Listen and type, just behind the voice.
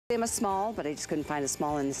I'm a small, but I just couldn't find a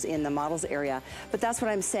small in the models area. But that's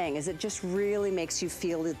what I'm saying, is it just really makes you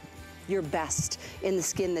feel your best in the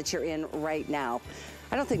skin that you're in right now.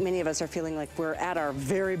 I don't think many of us are feeling like we're at our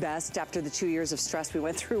very best after the 2 years of stress we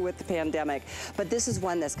went through with the pandemic. But this is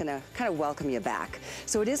one that's gonna kind of welcome you back.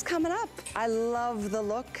 So it is coming up. I love the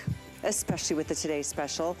look, especially with the Today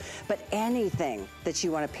Special, but anything that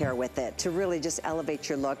you want to pair with it to really just elevate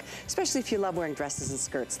your look, especially if you love wearing dresses and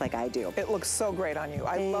skirts like I do. It looks so great on you.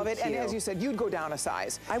 I love it. And as you said, you'd go down a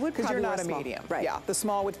size. I would, because you're not a medium. Right. Yeah, the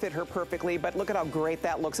small would fit her perfectly, but look at how great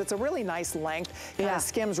that looks. It's a really nice length. Kind of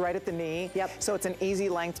skims right at the knee. Yep. So it's an easy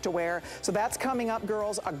length to wear. So that's coming up,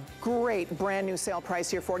 girls. A great brand new sale price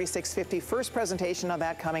here, $46.50. First presentation of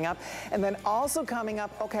that coming up. And then also coming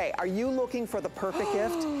up, okay, are you looking for the perfect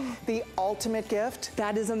gift? The ultimate gift?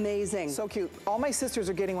 That is amazing. So cute. All my sisters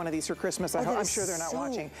are getting one of these for Christmas. I'm sure they're not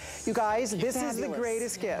watching. You guys, this is the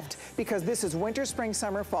greatest gift because this is winter, spring,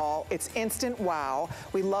 summer, fall. It's instant wow.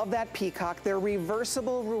 We love that peacock. They're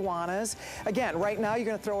reversible ruanas. Again, right now you're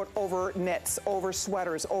going to throw it over knits, over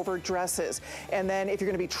sweaters, over dresses. And then if you're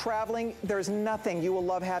going to be traveling, there's nothing you will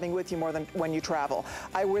love having with you more than when you travel.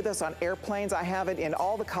 I wear this on airplanes. I have it in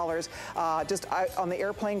all the colors. On the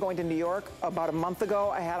airplane going to New York about a month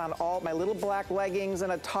ago, I had on all my little black leggings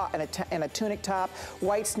and a top and a tunic top,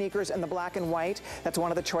 white sneakers, and the black and white. That's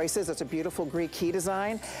one of the choices. It's a beautiful Greek key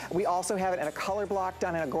design. We also have it in a color block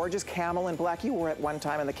done in a gorgeous camel in black. You wore it one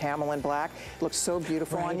time in the camel in black. It looks so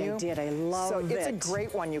beautiful on you. I did. I love it. So it's a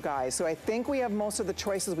great one, you guys. So I think we have most of the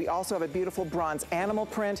choices. We also have a beautiful bronze animal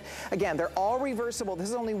print. Again, they're all reversible. This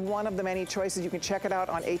is only one of the many choices. You can check it out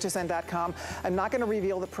on hsn.com. I'm not going to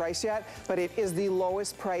reveal the price yet, but it is the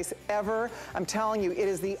lowest price ever. I'm telling you, it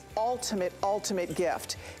is the ultimate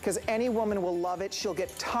gift because any woman will love it. She'll get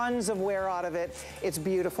tons of wear out of it. It's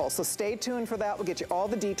beautiful. So stay tuned for that. We'll get you all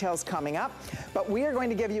the details coming up. But we are going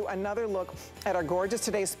to give you another look at our gorgeous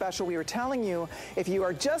Today Special. We were telling you, if you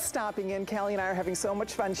are just stopping in, Callie and I are having so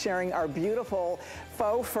much fun sharing our beautiful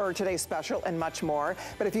faux fur Today Special and much more.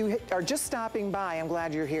 But if you are just stopping by, I'm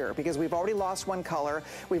glad you're here because we've already lost one color.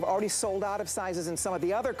 We've already sold out of sizes in some of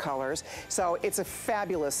the other colors. So it's a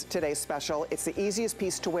fabulous Today Special. It's the easiest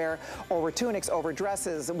piece to wear over tunics, over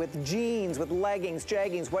dresses, with jeans, with leggings,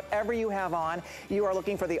 jeggings, whatever you have on. You are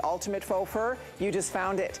looking for the ultimate faux fur. You just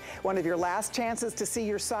found it. One of your last chances to see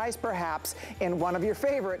your size perhaps in one of your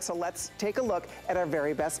favorites. So let's take a look at our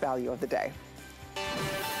very best value of the day.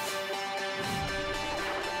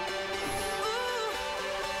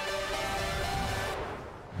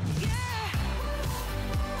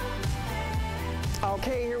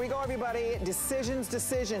 Okay, here we go, everybody. Decisions.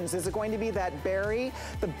 Is it going to be that berry?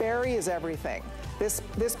 The berry is everything. This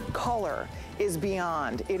color is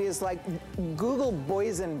beyond. It is like Google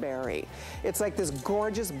boysenberry. It's like this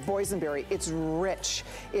gorgeous boysenberry. It's rich.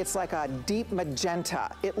 It's like a deep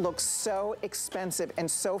magenta. It looks so expensive and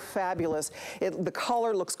so fabulous. The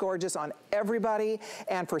color looks gorgeous on everybody.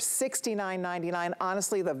 And for $69.99,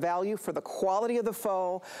 honestly, the value for the quality of the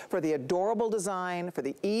faux, for the adorable design, for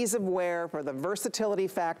the ease of wear, for the versatility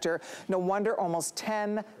factor, no wonder almost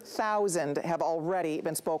 10,000 have already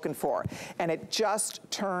been spoken for. And it just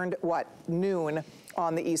turned, what, noon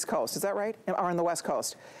on the East Coast. Is that right? Or on the West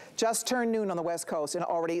Coast? Just turned noon on the West Coast, and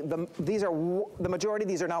already the majority of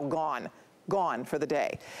these are now gone for the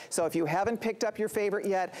day. So if you haven't picked up your favorite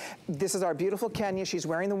yet, this is our beautiful Kenya. She's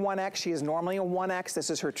wearing the 1X. She is normally a 1X. This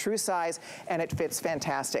is her true size, and it fits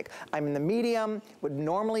fantastic. I'm in the medium, would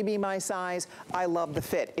normally be my size. I love the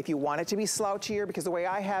fit. If you want it to be slouchier, because the way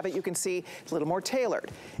I have it, you can see it's a little more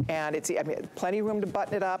tailored. And it's plenty of room to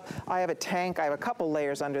button it up. I have a tank. I have a couple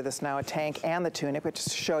layers under this now, a tank and the tunic, which to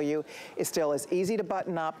show you is still as easy to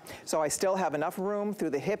button up. So I still have enough room through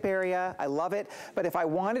the hip area. I love it. But if I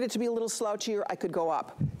wanted it to be a little slouchier, I could go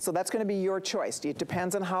up. So that's going to be your choice. It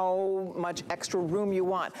depends on how much extra room you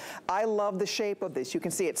want. I love the shape of this. You can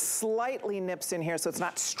see it slightly nips in here, so it's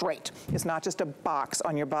not straight. It's not just a box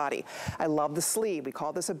on your body. I love the sleeve. We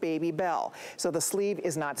call this a baby bell. So the sleeve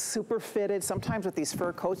is not super fitted. Sometimes with these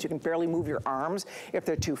fur coats, you can barely move your arms if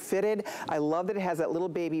they're too fitted. I love that it has that little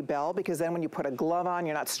baby bell because then when you put a glove on,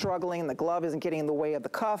 you're not struggling. The glove isn't getting in the way of the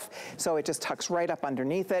cuff, so it just tucks right up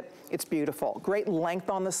underneath it. It's beautiful. Great length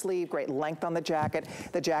on the sleeve, great length on the jacket.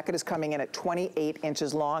 The jacket is coming in at 28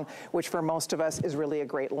 inches long, which for most of us is really a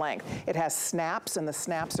great length. It has snaps, and the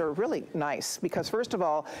snaps are really nice because first of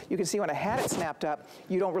all, you can see when I had it snapped up,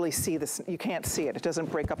 you don't really see this, you can't see it. It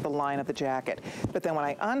doesn't break up the line of the jacket. But then when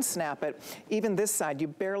I unsnap it, even this side, you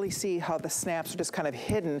barely see how the snaps are just kind of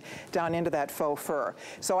hidden down into that faux fur.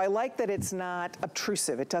 So I like that it's not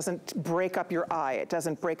obtrusive. It doesn't break up your eye. It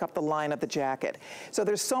doesn't break up the line of the jacket. So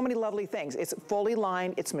there's so many lovely things. It's fully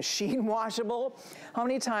lined. It's machine washable. How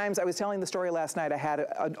many times, I was telling the story last night, I had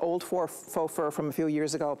an old faux fur from a few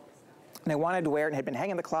years ago, and I wanted to wear it and had been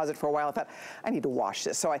hanging in the closet for a while. I thought, I need to wash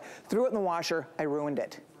this. So I threw it in the washer. I ruined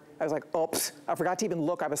it. I was like, oops, I forgot to even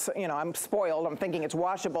look. I was, you know, I'm spoiled. I'm thinking it's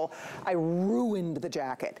washable. I ruined the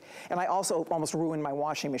jacket. And I also almost ruined my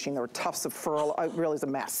washing machine. There were tufts of fur. It really was a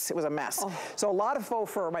mess. It was a mess. Oh. So a lot of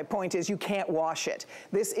faux fur, my point is you can't wash it.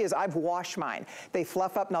 This is, I've washed mine. They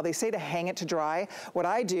fluff up. Now they say to hang it to dry. What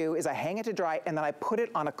I do is I hang it to dry and then I put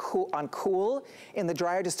it on cool in the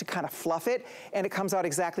dryer just to kind of fluff it. And it comes out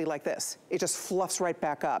exactly like this. It just fluffs right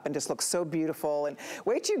back up and just looks so beautiful. And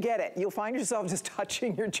wait till you get it. You'll find yourself just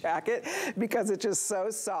touching your jacket because it's just so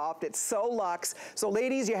soft. It's so luxe. So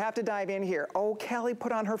ladies, you have to dive in here. Oh, Callie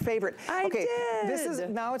put on her favorite. I did. This is,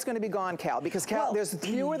 now it's going to be gone, Cal, because Cal, there's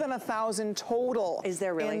fewer than 1,000 total. Is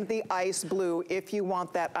there really? In the ice blue. If you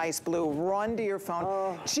want that ice blue, run to your phone.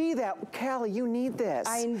 Oh. Gee, Callie, you need this.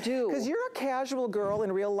 I do. Because you're a casual girl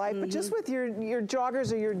in real life, but just with your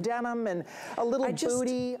joggers or your denim and a little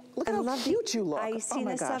booty. Look at how cute you look.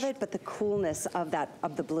 Iciness of it, but the coolness of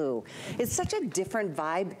the blue. It's such a different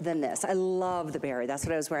vibe than this. I love the berry. That's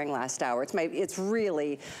what I was wearing last hour. It's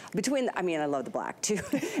really between. I mean, I love the black too.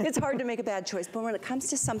 It's hard to make a bad choice, but when it comes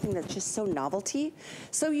to something that's just so novelty,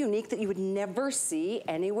 so unique that you would never see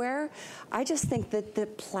anywhere, I just think that the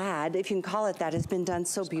plaid, if you can call it that, has been done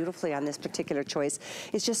so beautifully on this particular choice.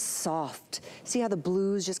 It's just soft. See how the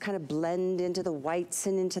blues just kind of blend into the whites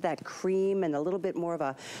and into that cream and a little bit more of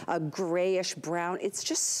a grayish brown. It's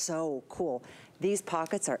just so cool. These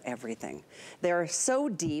pockets are everything. They're so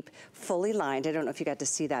deep, fully lined. I don't know if you got to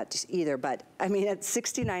see that either, but I mean, at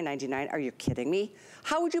 $69.99, are you kidding me?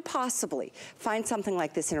 How would you possibly find something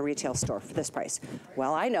like this in a retail store for this price?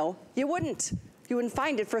 Well, I know, you wouldn't. You wouldn't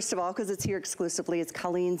find it, first of all, because it's here exclusively. It's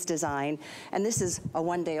Colleen's design, and this is a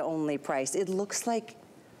one-day only price. It looks like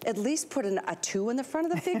at least put a 2 in the front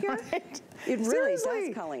of the figure. Right? It really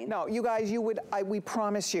does, Colleen. No, you guys, we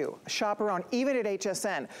promise you, shop around, even at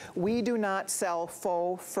HSN, we do not sell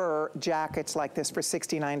faux fur jackets like this for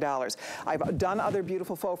 $69. I've done other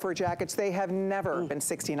beautiful faux fur jackets. They have never been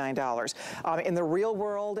 $69. In the real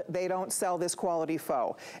world, they don't sell this quality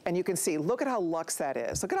faux. And you can see, look at how luxe that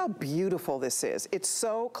is. Look at how beautiful this is. It's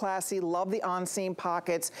so classy. Love the on-seam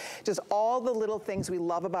pockets. Just all the little things we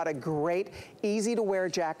love about a great, easy-to-wear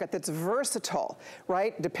jacket that's versatile,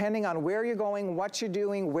 right? Depending on where you're going, what you're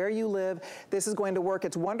doing, where you live, this is going to work.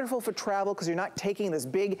 It's wonderful for travel because you're not taking this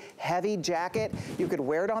big, heavy jacket. You could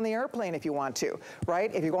wear it on the airplane if you want to,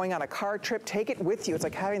 right? If you're going on a car trip, take it with you. It's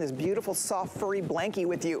like having this beautiful, soft, furry blankie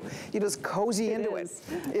with you. You just cozy into it,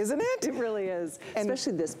 isn't it? It really is. And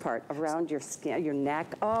especially this part around your skin, your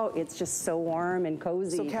neck. Oh, it's just so warm and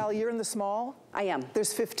cozy. So, Callie, you're in the small? I am.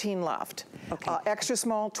 There's 15 left. Okay. Extra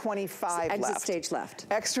small, 25 left. Exit stage left.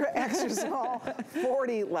 Extra small,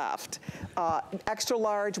 40 left. Extra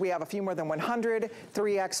large, we have a few more than 100.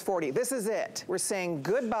 3X, 40. This is it. We're saying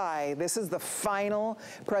goodbye. This is the final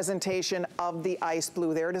presentation of the ice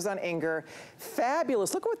blue. There it is on Inger.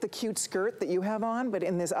 Fabulous. Look at what the cute skirt that you have on, but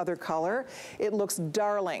in this other color. It looks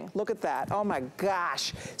darling. Look at that. Oh my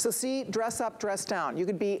gosh. So see, dress up, dress down. You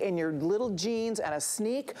could be in your little jeans and a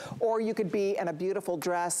sneak, or you could be in a beautiful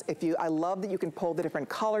dress. I love that you can pull the different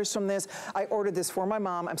colors from this. I ordered this for my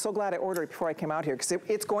mom. I'm so glad I ordered it before I came out here because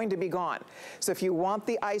it's going to be gone. So if you want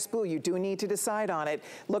the ice blue, you do need to decide on it.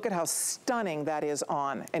 Look at how stunning that is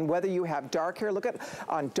on. And whether you have dark hair, look at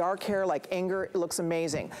on dark hair like Inger, it looks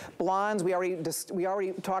amazing. Blondes, we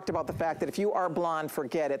already talked about the fact that if you are blonde,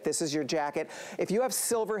 forget it. This is your jacket. If you have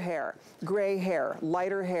silver hair, gray hair,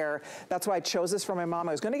 lighter hair, that's why I chose this for my mom.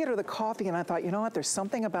 I was going to get her the coffee and I thought, you know what, there's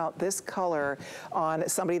something about this color on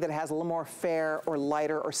somebody that has a little more fair or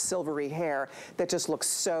lighter or silvery hair that just looks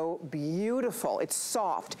so beautiful. It's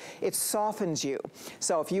soft. It softens you.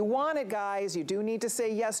 So if you want it, guys, you do need to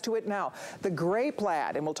say yes to it now. The gray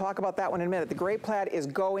plaid, and we'll talk about that one in a minute. The gray plaid is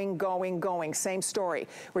going. Same story.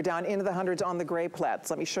 We're down into the hundreds on the gray plaid.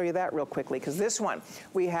 So let me show you that real quickly, because this one,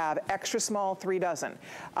 we have extra small, 3 dozen.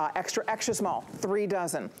 Extra small, 3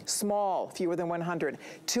 dozen. Small, fewer than 100.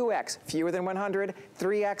 2X, fewer than 100.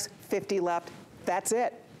 3X, 50 left. That's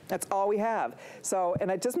it. That's all we have. So,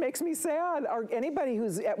 and it just makes me sad. Anybody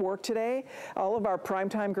who's at work today, all of our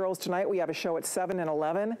primetime girls tonight, we have a show at 7 and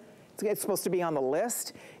 11. It's supposed to be on the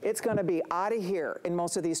list. It's going to be out of here in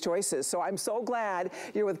most of these choices. So I'm so glad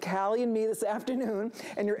you're with Callie and me this afternoon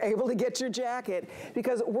and you're able to get your jacket,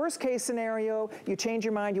 because worst case scenario, you change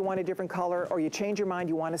your mind, you want a different color, or you change your mind,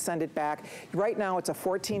 you want to send it back. Right now, it's a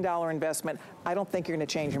 $14 investment. I don't think you're going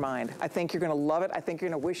to change your mind. I think you're going to love it. I think you're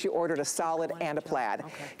going to wish you ordered a solid and a plaid,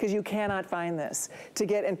 because you cannot find this.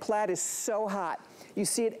 And plaid is so hot. You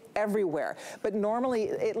see it everywhere. But normally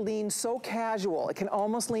it leans so casual. It can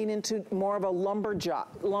almost lean into more of a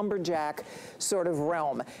lumberjack sort of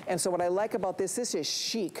realm. And so what I like about this is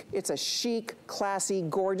chic. It's a chic, classy,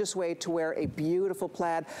 gorgeous way to wear a beautiful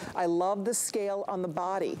plaid. I love the scale on the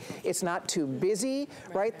body. It's not too busy,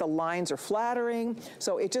 right? The lines are flattering.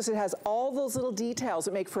 So it has all those little details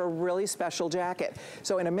that make for a really special jacket.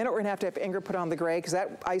 So in a minute, we're gonna have Ingrid put on the gray, because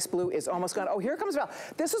that ice blue is almost gone. Oh, here comes Val.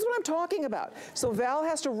 This is what I'm talking about. So Val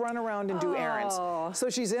has to run around and do errands. So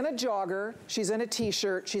she's in a jogger, she's in a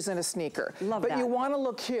t-shirt, she's in a sneaker. Love that. But you want to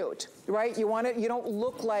look cute, right? You don't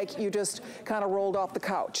look like you just kind of rolled off the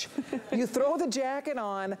couch. You throw the jacket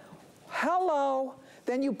on, hello.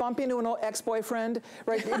 Then you bump into an old ex-boyfriend,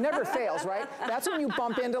 right? It never fails, right? That's when you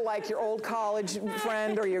bump into like your old college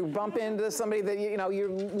friend, or you bump into somebody that you're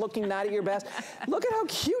looking not at your best. Look at how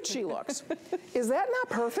cute she looks. Is that not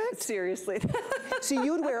perfect? Seriously. So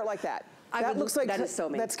you'd wear it like that. That looks like, that is so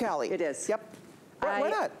me. That's Callie. It is. Yep. Why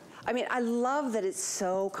not? I mean, I love that it's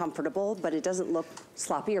so comfortable, but it doesn't look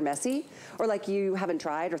sloppy or messy, or like you haven't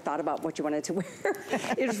tried or thought about what you wanted to wear.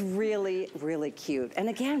 It's really, really cute. And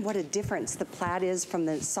again, what a difference the plaid is from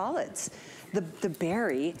the solids. The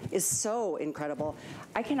berry is so incredible.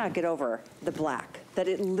 I cannot get over the black, that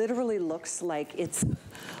it literally looks like it's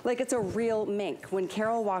a real mink. When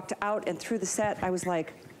Carol walked out and through the set, I was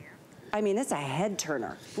like, I mean, it's a head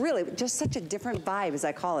turner. Really, just such a different vibe, as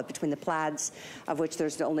I call it, between the plaids, of which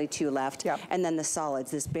there's only 2 left, and then the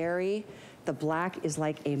solids. This berry, the black is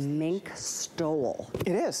like a mink stole.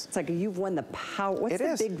 It is. It's like you've won the power. What's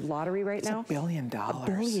the big lottery right now? It's $1 billion. $1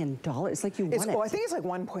 billion. It's like you won it. Oh, I think it's like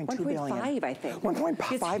 1.2 billion. 1.5, I think.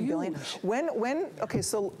 1.5 billion. When? Okay,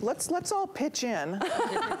 so let's all pitch in.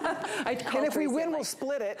 And if we win, we'll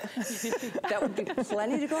split it. That would be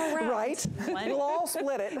plenty to go around. Right? We'll all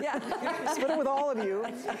split it. Yeah. Split it with all of you.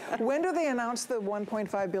 When do they announce the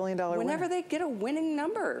 $1.5 billion winner? Whenever they get a winning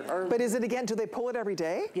number. But is it again? Do they pull it every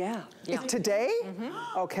day? Yeah. Today?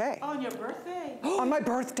 Okay. On your birthday. On my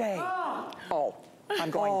birthday. Oh. I'm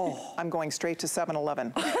going straight to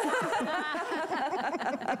 7-Eleven.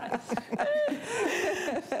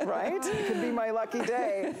 Right? It could be my lucky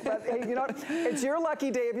day. But hey, you know what? It's your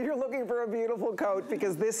lucky day if you're looking for a beautiful coat,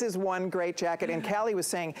 because this is one great jacket. And Callie was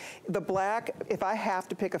saying, the black, if I have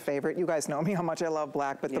to pick a favorite, you guys know me how much I love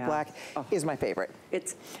black, but the black is my favorite.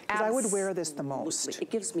 It's because I would wear this the most. It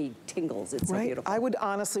gives me tingles. It's so beautiful. I would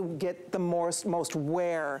honestly get the most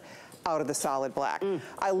wear out of the solid black.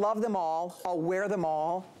 I love them all. I'll wear them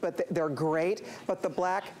all, but they're great. But the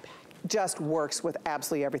black just works with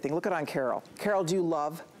absolutely everything. Look at on Carol. Carol, do you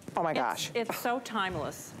love? Oh my gosh. It's so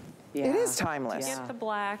timeless. Yeah. It is timeless. Get the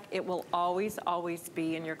black. It will always, always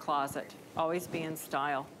be in your closet. Always be in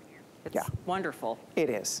style. It's wonderful. It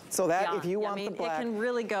is. So that if you want the black,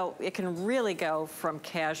 it can really go from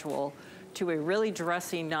casual to a really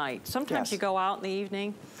dressy night. Sometimes you go out in the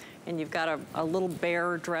evening and you've got a little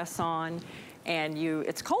bare dress on, and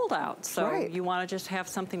it's cold out, so you want to just have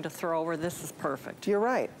something to throw over. This is perfect. You're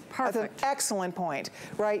right. Perfect. That's an excellent point,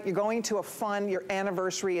 right? You're going to your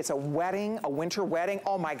anniversary, it's a wedding, a winter wedding.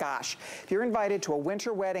 Oh my gosh. If you're invited to a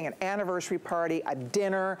winter wedding, an anniversary party, a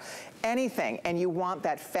dinner, anything, and you want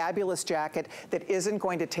that fabulous jacket that isn't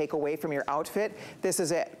going to take away from your outfit, this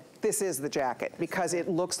is it. This is the jacket, because it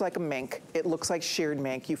looks like a mink. It looks like sheared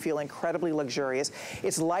mink. You feel incredibly luxurious.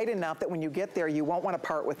 It's light enough that when you get there, you won't want to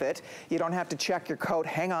part with it. You don't have to check your coat,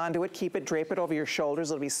 hang on to it, keep it, drape it over your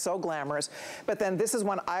shoulders. It'll be so glamorous. But then this is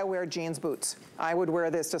when I wear jeans boots. I would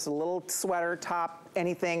wear this, just a little sweater, top,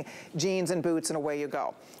 anything, jeans and boots, and away you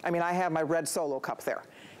go. I mean, I have my red Solo cup there.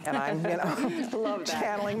 And I'm,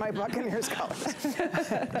 channeling my Buccaneers colors.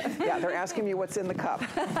 Yeah, they're asking me what's in the cup.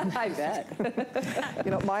 I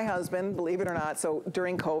bet. My husband, believe it or not, so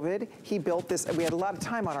during COVID, he built this. We had a lot of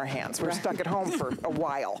time on our hands. We were stuck at home for a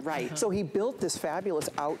while. Right. So he built this fabulous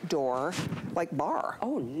outdoor, bar.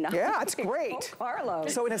 Oh, nice. Yeah, it's great. Oh, Carlo.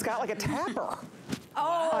 So, and it's got like a tapper.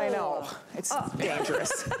 Oh. I know. It's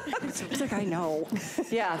dangerous. She's like, I know.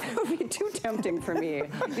 Yeah, that would be too tempting for me.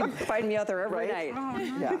 You'd find me out there every night.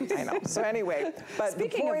 Yeah, I know. So anyway, but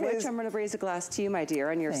speaking of which, I'm going to raise a glass to you, my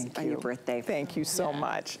dear, on your birthday. Thank you so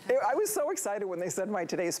much. I was so excited when they said my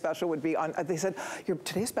today's special would be on. They said your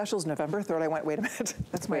today's special is November 3rd. I went, wait a minute,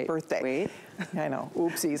 that's my birthday. Wait. I know,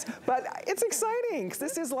 oopsies. But it's exciting because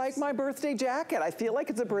this is like my birthday jacket. I feel like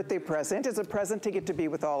it's a birthday present. It's a present to get to be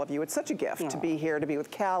with all of you. It's such a gift to be here, to be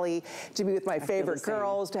with Callie, to be with my favorite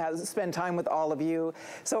girls, to spend time with all of you.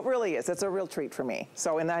 So it really is. It's a real treat for me.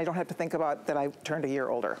 So, and then I don't have to think about that I turned a year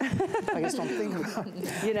older. I just don't think about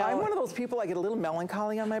it. You know, I'm one of those people, I get a little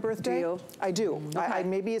melancholy on my birthday. Do you? I do. Okay.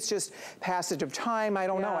 Maybe it's just passage of time. I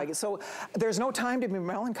don't know. So there's no time to be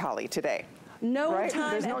melancholy today. No right?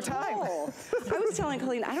 time There's no at time. all. I was telling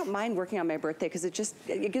Colleen, I don't mind working on my birthday because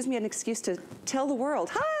it gives me an excuse to tell the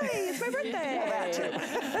world, hi, it's my birthday.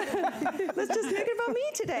 Let's just make it about me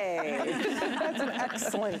today. That's an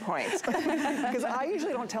excellent point. Because I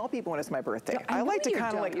usually don't tell people when it's my birthday. No, I like to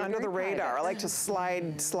kind of You're under the radar. I like to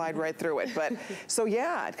slide right through it. But so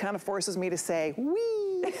yeah, it kind of forces me to say, wee.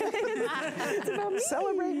 It's about me.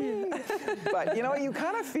 Celebrate me. But you know, you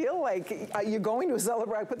kind of feel like you're going to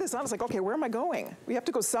celebrate. I put this on, it's like, okay, where am I going? We have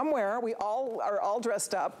to go somewhere. We all are all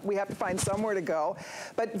dressed up. We have to find somewhere to go.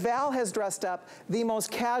 But Val has dressed up the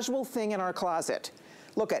most casual thing in our closet.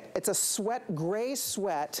 Look it's a gray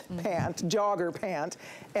sweat pant, jogger pant,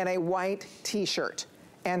 and a white t-shirt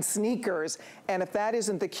and sneakers. And if that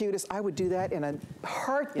isn't the cutest, I would do that in a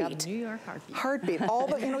heartbeat. Yep, New York heartbeat. Heartbeat. All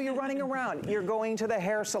the, you're running around. You're going to the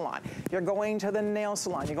hair salon. You're going to the nail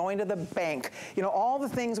salon. You're going to the bank. All the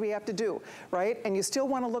things we have to do, right? And you still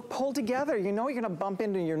want to look pulled together. You know you're going to bump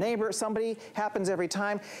into your neighbor. Somebody happens every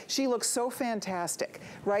time. She looks so fantastic,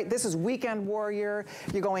 right? This is Weekend Warrior.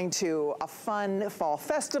 You're going to a fun fall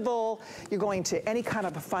festival. You're going to any kind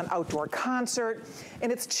of a fun outdoor concert.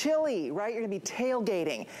 And it's chilly, right? You're going to be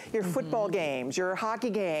tailgating. Your football games, your hockey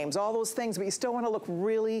games, all those things, but you still want to look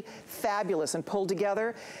really fabulous and pulled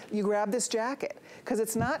together. You grab this jacket because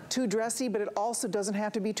it's not too dressy, but it also doesn't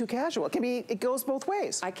have to be too casual. It goes both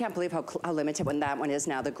ways. I can't believe how limited that one is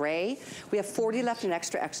now. The gray, we have 40 left in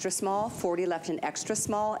extra small, 40 left in extra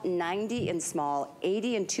small, 90 in small,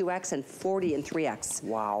 80 in 2X, and 40 in 3X.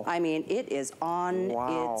 Wow. I mean, it is on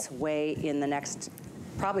its way in the next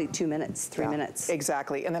probably 2 minutes, 3 minutes.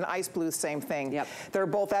 Exactly. And then ice blue, same thing. Yep. They're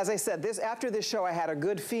both, as I said, after this show, I had a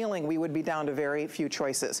good feeling we would be down to very few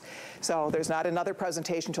choices. So there's not another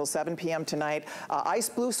presentation till 7 p.m. tonight. Ice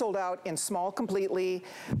blue sold out in small completely.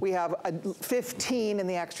 We have 15 in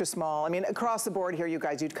the extra small. I mean, across the board here, you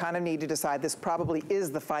guys, you'd kind of need to decide this probably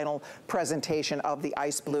is the final presentation of the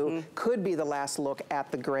ice blue. Could be the last look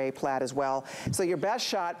at the gray plaid as well. So your best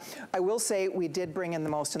shot, I will say we did bring in the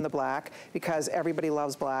most in the black because everybody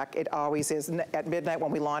loves black. It always is. At midnight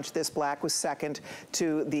when we launched this, black was second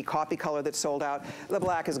to the coffee color that sold out. The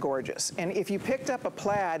black is gorgeous. And if you picked up a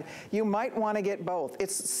plaid, you might want to get both.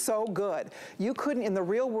 It's so good. You couldn't, in the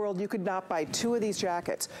real world, you could not buy 2 of these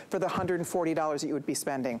jackets for the $140 that you would be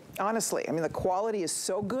spending. Honestly, I mean, the quality is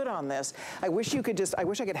so good on this. I wish I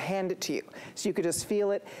could hand it to you so you could just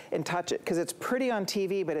feel it and touch it because it's pretty on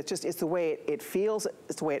TV, but it's the way it feels.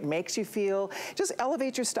 It's the way it makes you feel. Just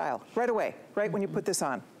elevate your style right away, right when you put this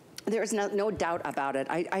on. There's no doubt about it.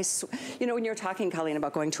 When you're talking, Colleen,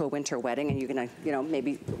 about going to a winter wedding and you're gonna,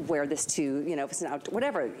 maybe wear this to, if it's an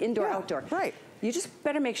whatever, indoor, outdoor. Right. You just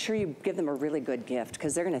better make sure you give them a really good gift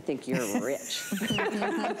because they're gonna think you're rich.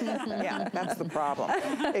 Yeah, that's the problem.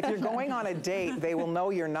 If you're going on a date, they will know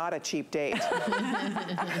you're not a cheap date.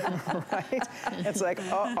 Right? It's like,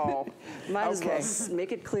 uh-oh. Might as well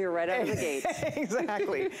make it clear right out of the gate.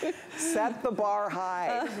 Exactly. Set the bar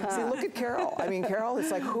high. See, look at Carol. I mean, Carol, it's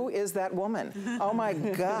like, who is that woman? Oh my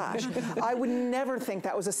gosh. I would never think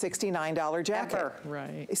that was a $69 jacket. Ever.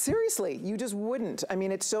 Right. Seriously, you just wouldn't. I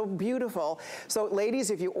mean, it's so beautiful. So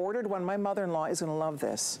ladies, if you ordered one, my mother-in-law is gonna love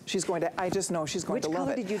this. She's going to, I just know she's going to love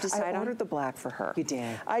it. Which color did you decide on? I ordered the black for her. You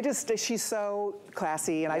did. She's so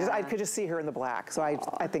classy, and I could just see her in the black, so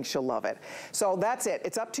I think she'll love it. So that's it.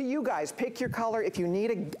 It's up to you guys. Pick your color. If you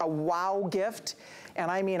need a wow gift, and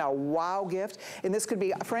I mean a wow gift, and this could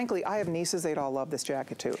be, frankly, I have nieces, they'd all love this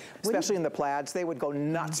jacket too, especially in the plaids. They would go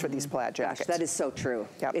nuts for these plaid jackets. Gosh, that is so true.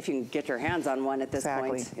 Yep. If you can get your hands on one at this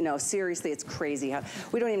point. Seriously, it's crazy.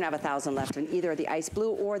 We don't even have 1,000 left in either the ice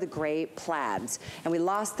blue or the gray plaids. And we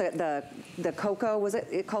lost the cocoa, was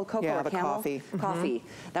it called cocoa or the camel? coffee. Coffee.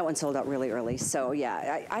 That one sold out really early. So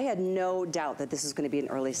yeah, I had no doubt that this was going to be an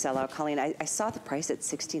early sellout. Colleen, I saw the price at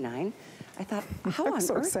 $69. I thought, how on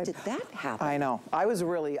so earth excited. did that happen? I know. I was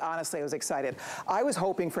really, honestly, I was excited. I was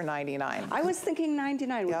hoping for $99. I was thinking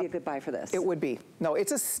 $99 would be a good buy for this. It would be. No,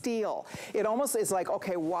 it's a steal. It almost is like,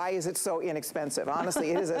 okay, why is it so inexpensive?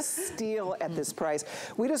 Honestly, it is a steal at this price.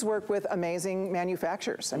 We just work with amazing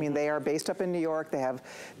manufacturers. I mean, they are based up in New York. They have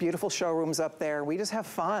beautiful showrooms up there. We just have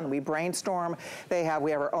fun. We brainstorm. We have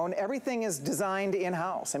our own, everything is designed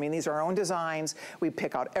in-house. I mean, these are our own designs. We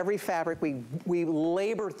pick out every fabric. We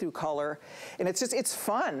labor through color. And it's just, it's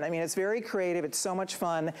fun. I mean, it's very creative. It's so much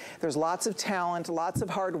fun. There's lots of talent, lots of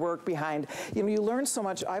hard work behind. You know, you learn so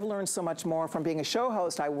much. I've learned so much more from being a show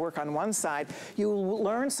host. I work on one side. You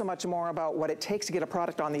learn so much more about what it takes to get a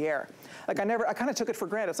product on the air. Like I kind of took it for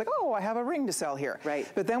granted. It's like, oh, I have a ring to sell here. Right.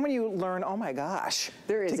 But then when you learn, oh my gosh,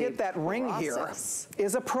 there is to get that ring here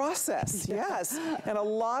is a process. Yes. And a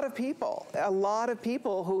lot of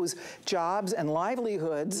people whose jobs and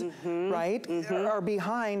livelihoods, right, are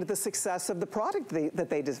behind the success of the product that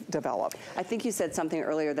they develop. I think you said something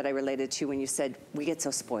earlier that I related to when you said we get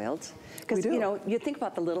so spoiled. Because, you know, you think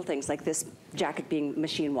about the little things like this jacket being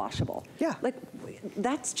machine washable. Yeah. Like,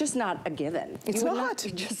 that's just not a given. It's not.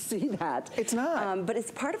 Just see that. It's not. But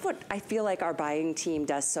it's part of what I feel like our buying team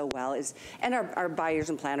does so well is, and our buyers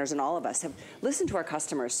and planners and all of us have listened to our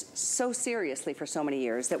customers so seriously for so many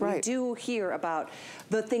years that we do hear about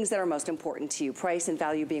the things that are most important to you, price and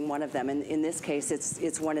value being one of them. And in this case,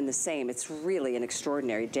 it's one and the same. It's really an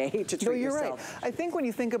extraordinary day to treat you're yourself. Right. I think when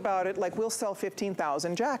you think about it, like we'll sell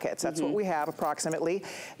 15,000 jackets. That's what we have approximately.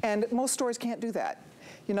 And most stores can't do that.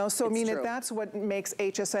 You know, so I mean, that's what makes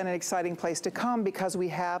HSN an exciting place to come, because we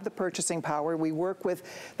have the purchasing power. We work with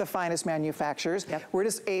the finest manufacturers. We're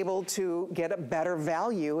just able to get a better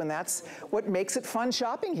value, and that's what makes it fun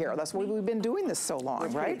shopping here. That's why we've been doing this so long,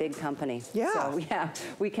 right? We're a big company. Yeah. So yeah,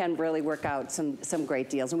 we can really work out some great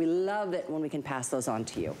deals, and we love it when we can pass those on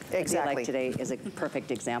to you. Exactly. I feel like today is a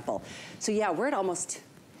perfect example. So yeah, we're at almost.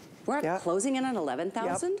 We're closing in on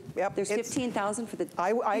 11,000? Yep. There's 15,000 for the...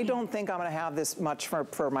 I don't think I'm going to have this much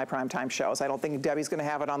for my primetime shows. I don't think Debbie's going to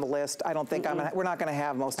have it on the list. I don't think we're not going to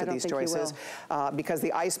have most of these choices because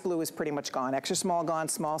the ice blue is pretty much gone. Extra small gone,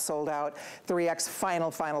 small sold out. 3X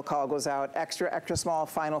final call goes out. Extra small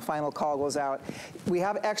final call goes out. We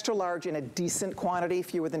have extra large in a decent quantity,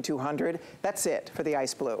 fewer than 200. That's it for the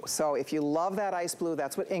ice blue. So if you love that ice blue,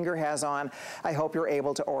 that's what Inger has on. I hope you're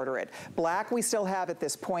able to order it. Black we still have at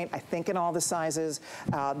this point, I think, in all the sizes.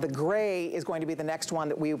 The gray is going to be the next one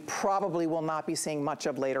that we probably will not be seeing much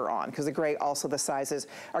of later on, because the gray, also the sizes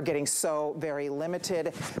are getting so very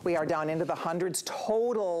limited. We are down into the hundreds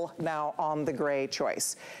total now on the gray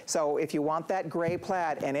choice. So if you want that gray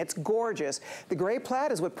plaid, and it's gorgeous, the gray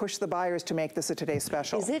plaid is what pushed the buyers to make this a Today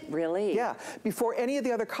Special. Is it really? Yeah. Before any of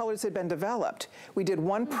the other colors had been developed, we did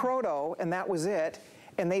one proto, and that was it.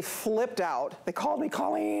 And they flipped out. They called me,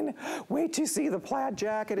 Colleen, wait till you see the plaid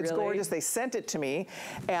jacket. It's gorgeous. They sent it to me,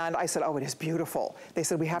 and I said, oh, it is beautiful. They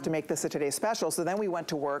said, we have to make this a Today Special. So then we went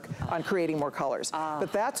to work on creating more colors.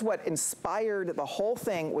 But that's what inspired the whole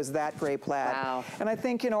thing, was that gray plaid. Wow. And I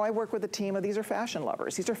think, you know, I work with a team of, these are fashion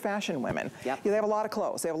lovers. These are fashion women. Yep. They have a lot of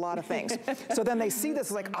clothes. They have a lot of things. So then they see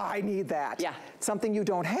this, like, I need that. Yeah. Something you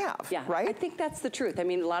don't have, right? I think that's the truth. I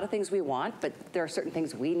mean, a lot of things we want, but there are certain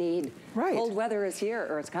things we need. Right. Cold weather is here,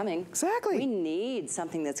 or it's coming. Exactly. We need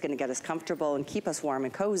something that's going to get us comfortable and keep us warm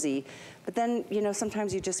and cozy. But then, you know,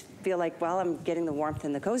 sometimes you just feel like, well, I'm getting the warmth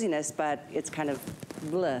and the coziness, but it's kind of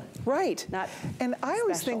blah. Right. Not and I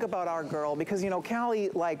always special. think about our girl, because, you know, Callie,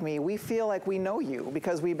 like me, we feel like we know you,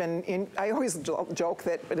 because we've been in, I always joke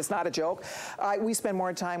that, but it's not a joke, we spend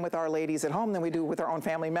more time with our ladies at home than we do with our own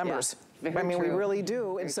family members. Yeah. I mean, we really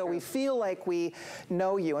do, and so we feel like we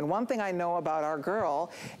know you. And one thing I know about our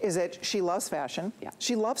girl is that she loves fashion. Yeah.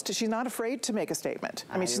 She loves to, she's not afraid to make a statement.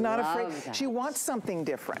 I mean, she's not afraid. That. She wants something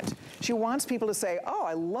different. She wants people to say, oh,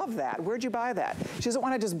 I love that. Where'd you buy that? She doesn't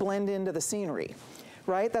want to just blend into the scenery.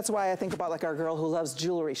 Right? That's why I think about, like, our girl who loves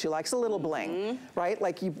jewelry. She likes a little bling, right?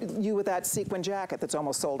 Like you with that sequin jacket that's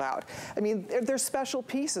almost sold out. I mean, they're special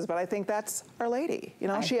pieces, but I think that's our lady. You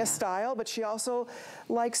know, she has style, but she also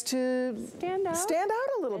likes to stand out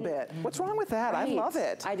a little bit. What's wrong with that? Right. I love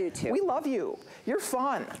it. I do too. We love you. You're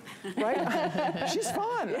fun, right? She's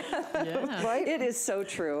fun, right? It is so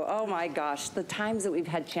true. Oh my gosh, the times that we've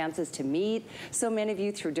had chances to meet so many of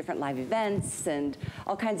you through different live events and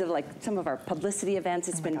all kinds of, like, some of our publicity events. events.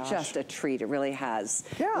 It's been just a treat. It really has.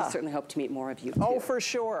 Yeah. We certainly hope to meet more of you, too. Oh, for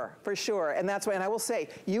sure, for sure. And that's why, and I will say,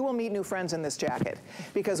 you will meet new friends in this jacket,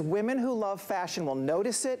 because women who love fashion will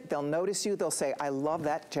notice it, they'll notice you, they'll say, I love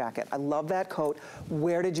that jacket, I love that coat,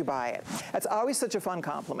 where did you buy it? That's always such a fun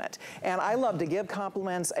compliment. And I love to give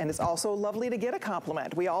compliments, and it's also lovely to get a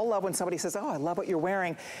compliment. We all love when somebody says, oh, I love what you're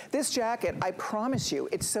wearing. This jacket, I promise you,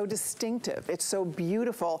 it's so distinctive, it's so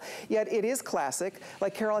beautiful, yet it is classic.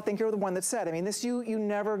 Like Carol, I think you're the one that said, I mean, this, you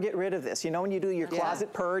never get rid of this. You know, when you do your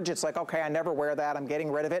closet purge, it's like, okay, I never wear that, I'm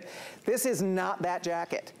getting rid of it. This is not that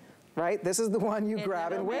jacket, right? This is the one you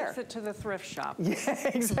grab and wear. It makes it to the thrift shop.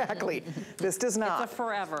 Yeah, exactly. This does not. It's a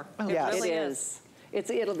forever. Yes. It really is.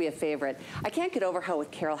 It'll be a favorite. I can't get over how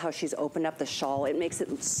with Carol, how she's opened up the shawl. It makes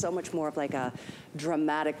it so much more of like a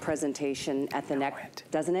dramatic presentation at the neck,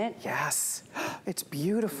 doesn't it? Yes. It's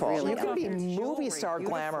beautiful. Really You can be movie star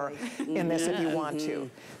glamour in this if you want to.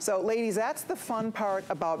 So ladies, that's the fun part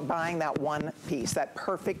about buying that one piece, that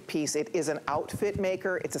perfect piece. It is an outfit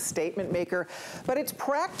maker, it's a statement maker, but it's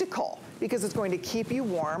practical because it's going to keep you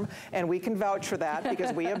warm, and we can vouch for that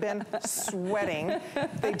because we have been sweating.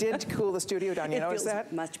 They did cool the studio down. You notice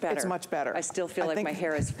that? Much better. It's much better. I still feel like my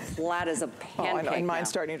hair is flat as a pancake. Oh, I know, and mine's now.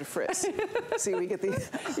 starting to frizz. See, we get the...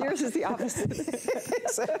 Yours is the opposite.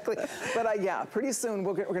 Exactly. But yeah, pretty soon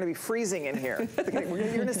we're going to be freezing in here. You're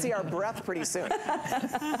going to see our breath pretty soon.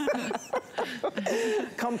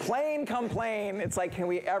 Complain, complain. It's like, can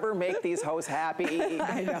we ever make these hosts happy?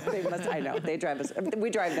 I know, they must. I know, they drive us.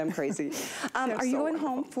 We drive them crazy. Are you going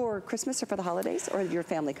home for Christmas or for the holidays, or your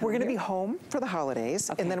family coming? We're going to be home for the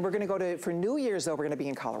holidays, and then we're going to go to, for New Year's though, we're going to be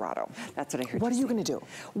in Colorado. That's what I heard. What are you going to do?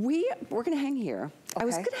 We're going to hang here. I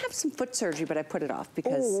was going to have some foot surgery, but I put it off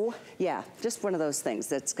because, yeah, just one of those things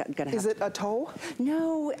that's going to happen. Is it a toe?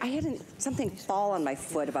 No, I had something fall on my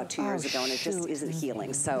foot about 2 years ago, and it just isn't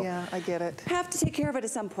healing. So yeah, I get it. Have to take care of it at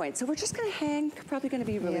some point. So we're just going to hang. Probably going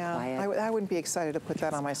to be really quiet. I wouldn't be excited to put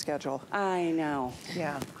that on my schedule. I know.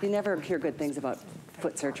 Yeah. You never hear good things about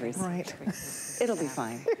foot surgeries. Right. It'll be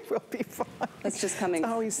fine. It will be fine. That's just coming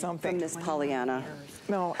always something. from Miss Pollyanna.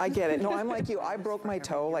 No, I get it. No, I'm like you. I broke my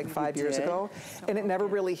toe like 5 years ago, and it never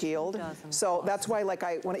really healed. So that's why, like,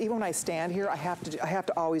 even when I stand here, I have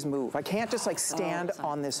to always move. I can't just like stand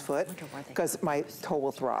on this foot because my toe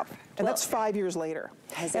will throb. And that's 5 years later.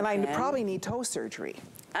 And I probably need toe surgery.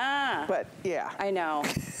 But yeah. I know.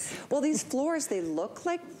 Well, these floors, they look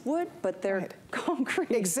like wood, but they're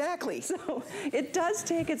concrete. Exactly. So it does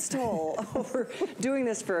take its toll over doing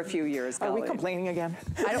this for a few years. Are we complaining again?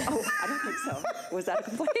 I don't think so. Was that a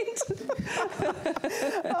complaint?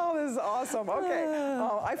 Oh, this is awesome. Okay.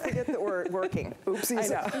 Oh, I forget that we're working.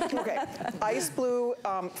 Oopsies. I know. Okay. Ice Blue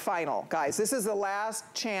final. Guys, this is the last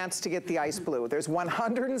chance to get the Ice Blue. There's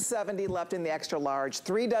 170 left in the extra large,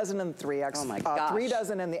 3 dozen in the 3X. Oh my gosh. 3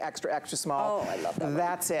 dozen in the extra small. Oh, I love that.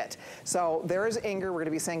 That's it. So there's Inger. We're going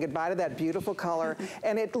to be saying goodbye to that beautiful color.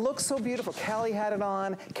 And it looks so beautiful. Kelly had it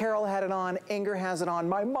on. Carol had it on. Inger has it on.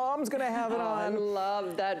 My mom's going to have it on. I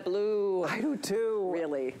love that blue. I do too.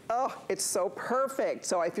 Really? Oh, it's so perfect.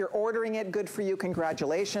 So if you're ordering it, good for you.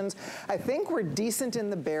 Congratulations. I think we're decent in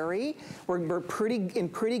the berry. We're in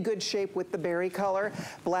pretty good shape with the berry color.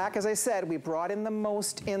 Black, as I said, we brought in the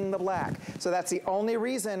most in the black. So that's the only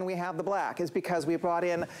reason we have the black, is because we brought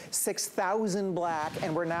in 6,000 black,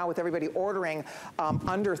 and we're now with everybody ordering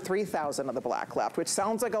under 3,000 of the black left, which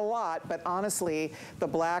sounds like a lot, but honestly, the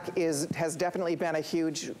black has definitely been a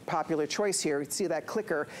huge popular choice here. You see that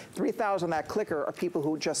clicker, 3,000 that clicker are people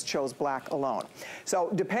who just chose black alone.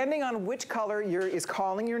 So depending on which color is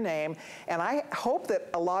calling your name, and I hope that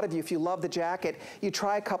a lot of you, if you love the jacket, you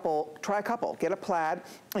try a couple, get a plaid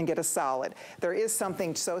and get a solid. There is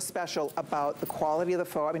something so special about the quality of the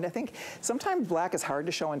faux. I mean, I think sometimes black is hard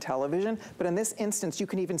to show on television, but in this instance, you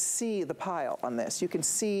can even see the pile on this. You can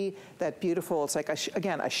see that beautiful, it's like,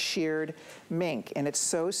 again, a sheared mink, and it's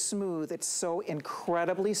so smooth, it's so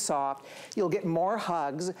incredibly soft. You'll get more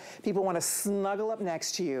hugs. People want to snuggle up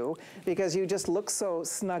next to you because you just look so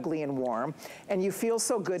snuggly and warm, and you feel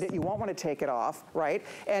so good that you won't want to take it off, right?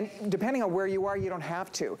 And depending on where you are, you don't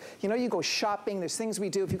have to. You know, you go shopping, there's things we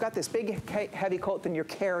do. If you've got this big, heavy coat, then you're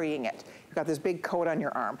carrying it. You've got this big coat on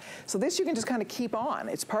your arm. So this you can just kind of keep on.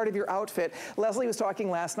 It's part of your outfit. Leslie was talking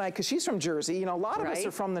last night, because she's from Jersey. You know, a lot of us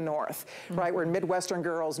are from the north, right? We're Midwestern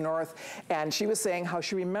girls, north. And she was saying how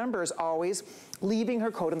she remembers always leaving her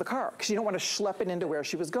coat in the car, because you don't want to schlep it into where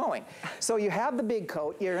she was going. So you have the big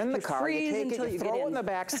coat, you're in the car, you take it, you throw it in the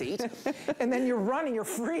back seat, and then you're running, you're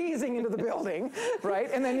freezing into the building, right?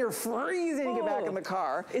 And then you're freezing to get back in the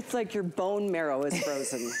car. It's like your bone marrow is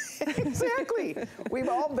frozen. Exactly. We've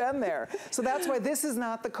all been there. So that's why this is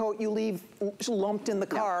not the coat you leave lumped in the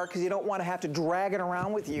car, because you don't want to have to drag it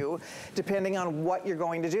around with you depending on what you're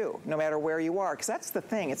going to do, no matter where you are. Because that's the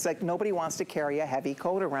thing. It's like nobody wants to carry a heavy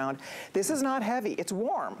coat around. This is not heavy. It's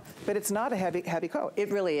warm, but it's not a heavy coat.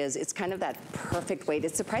 It really is. It's kind of that perfect weight.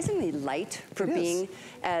 It's surprisingly light for being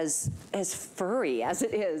as furry as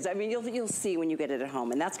it is. I mean, you'll see when you get it at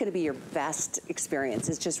home, and that's going to be your best experience.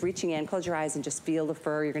 It's just reaching in, close your eyes, and just feel the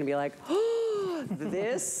fur. You're going to be like, oh,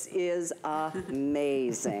 this is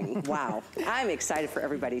amazing. Wow. I'm excited for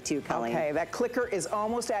everybody too, Colleen. Okay, that clicker is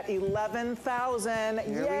almost at 11,000.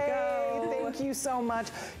 Here we go. Thank you so much.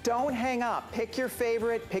 Don't hang up. Pick your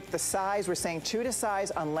favorite. Pick the size. We're saying 2 to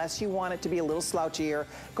size unless you want it to be a little slouchier.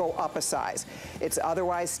 Go up a size. It's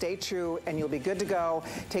otherwise stay true and you'll be good to go.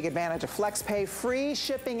 Take advantage of FlexPay. Free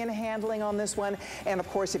shipping and handling on this one. And of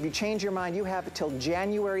course, if you change your mind, you have until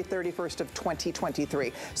January 31st of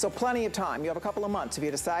 2023. So plenty of time. You have a couple of months. If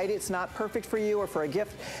you decide it's not perfect for you or for a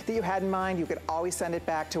gift that you had in mind, you could always send it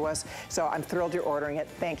back to us. So I'm thrilled you're ordering it.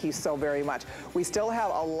 Thank you so very much. We still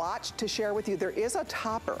have a lot to share with you. There is a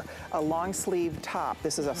topper, a long sleeve top.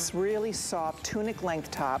 This is a really soft tunic length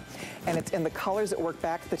top, and it's in the colors that work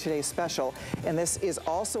back to today's special. And this is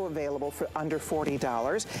also available for under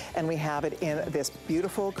 $40. And we have it in this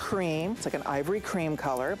beautiful cream. It's like an ivory cream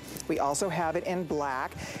color. We also have it in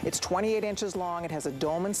black. It's 28 inches long. It has a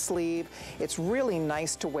dolman sleeve. It's really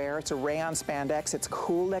nice to wear. It's a rayon spandex. It's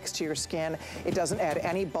cool next to your skin. It doesn't add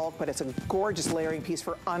any bulk, but it's a gorgeous layering piece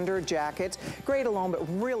for under jackets. Great alone, but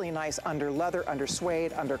really nice under leather, under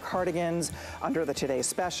suede, under cardigans, under the today's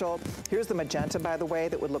special. Here's the magenta, by the way,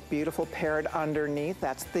 that would look beautiful paired underneath.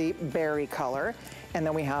 That's the berry color. And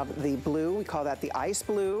then we have the blue, we call that the ice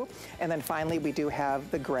blue. And then finally, we do have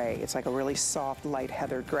the gray. It's like a really soft, light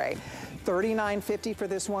heathered gray. $39.50 for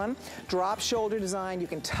this one. Drop shoulder design. You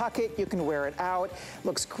can tuck it, you can wear it out.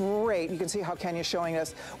 Looks great. You can see how Kenya's showing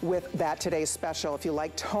us with that today's special. If you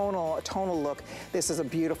like a tonal look, this is a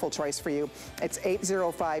beautiful choice for you. It's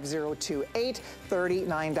 805028,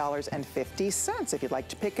 $39.50. If you'd like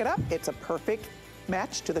to pick it up, it's a perfect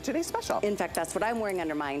match to the today's special. In fact, that's what I'm wearing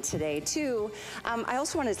under mine today too. I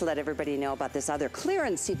also wanted to let everybody know about this other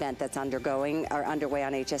clearance event that's underway on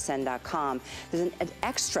hsn.com. There's an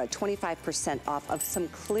extra 25% off of some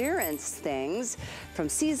clearance things, from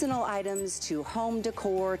seasonal items to home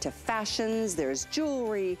decor to fashions. There's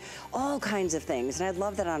jewelry, all kinds of things. And I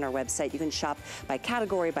love that on our website. You can shop by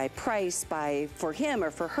category, by price, for him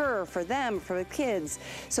or for her, for them, for the kids.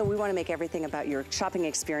 So we want to make everything about your shopping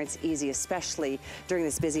experience easy, especially during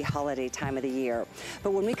this busy holiday time of the year.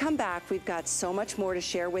 But when we come back, we've got so much more to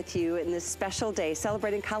share with you in this special day,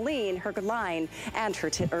 celebrating Colleen, her line, and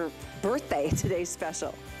her birthday, today's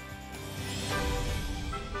special.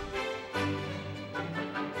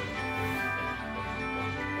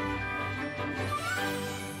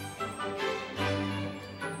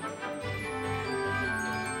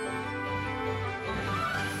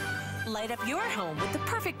 Light up your home with the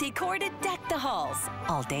perfect decor to deck the halls.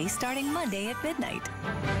 All day starting Monday at midnight.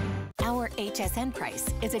 Our HSN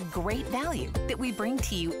price is a great value that we bring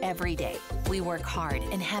to you every day. We work hard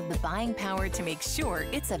and have the buying power to make sure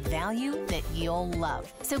it's a value that you'll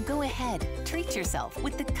love. So go ahead, treat yourself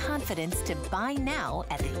with the confidence to buy now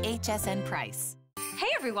at the HSN price. Hey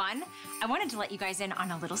everyone! I wanted to let you guys in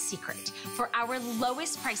on a little secret. For our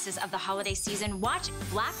lowest prices of the holiday season, watch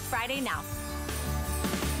Black Friday now.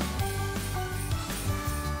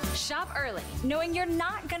 Shop early, knowing you're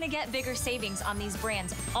not gonna get bigger savings on these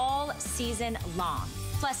brands all season long.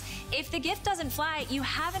 Plus, if the gift doesn't fly, you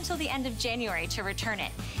have until the end of January to return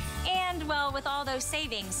it. And, well, with all those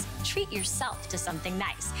savings, treat yourself to something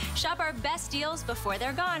nice. Shop our best deals before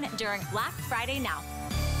they're gone during Black Friday now.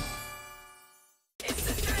 It's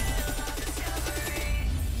the thrill of discovery.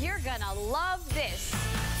 You're gonna love this.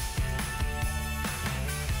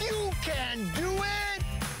 You can do it!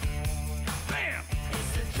 Bam!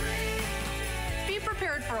 Be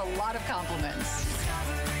prepared for a lot of compliments.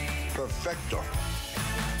 Perfecto.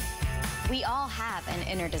 We all have an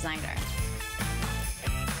inner designer.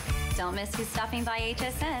 Don't miss who's stopping by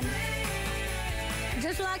HSN.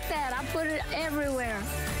 Just like that, I put it everywhere.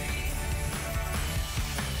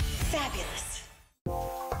 Fabulous.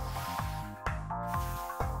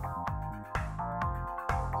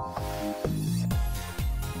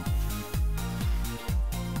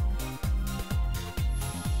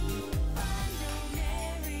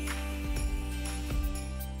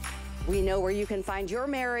 We know where you can find your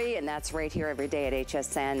Mary, and that's right here every day at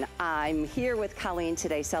HSN. I'm here with Colleen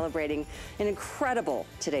today celebrating an incredible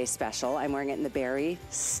Today Special. I'm wearing it in the berry,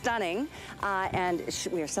 stunning, and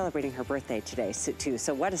we are celebrating her birthday today too,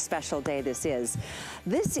 so what a special day this is.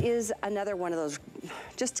 This is another one of those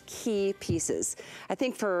just key pieces. I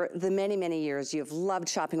think for the many, many years you've loved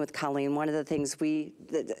shopping with Colleen. One of the things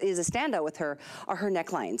that is a standout with her are her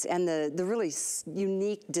necklines and the really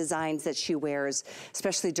unique designs that she wears,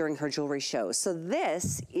 especially during her jewelry shows. So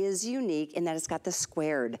this is unique in that it's got the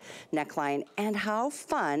squared neckline, and how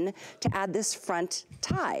fun to add this front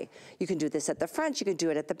tie. You can do this at the front, you can do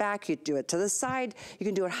it at the back, you can do it to the side, you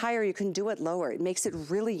can do it higher, you can do it lower. It makes it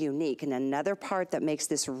really unique. And another part that makes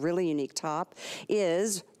this really unique top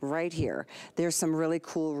is right here. There's some really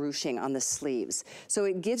cool ruching on the sleeves. So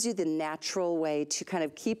it gives you the natural way to kind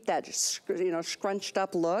of keep that, scrunched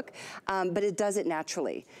up look, but it does it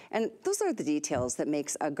naturally. And those are the details that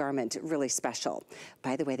makes a garment really special.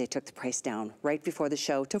 By the way, they took the price down right before the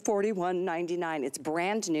show to $41.99. It's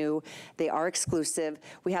brand new. They are exclusive.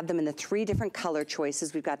 We have them in the 3 different color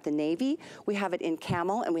choices. We've got the navy, we have it in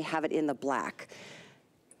camel, and we have it in the black.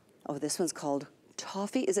 Oh, this one's called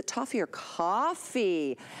toffee. Is it toffee or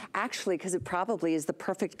coffee? Actually, because it probably is the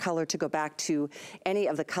perfect color to go back to any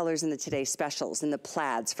of the colors in the Today Specials, in the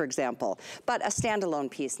plaids, for example, but a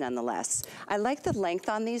standalone piece nonetheless. I like the length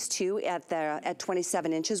on these too at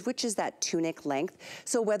 27 inches, which is that tunic length.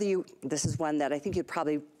 So this is one that I think you'd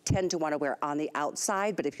probably tend to want to wear on the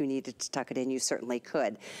outside, but if you needed to tuck it in, you certainly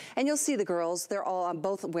could. And you'll see the girls, they're all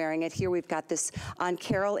both wearing it. Here we've got this on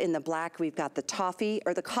Carol in the black, we've got the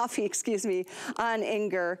coffee, excuse me, on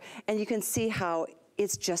Inger, and you can see how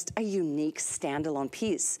it's just a unique standalone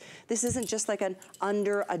piece. This isn't just like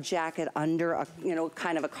under a jacket, under a,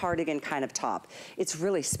 kind of a cardigan kind of top. It's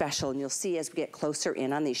really special, and you'll see as we get closer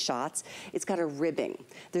in on these shots, it's got a ribbing.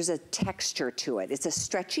 There's a texture to it. It's a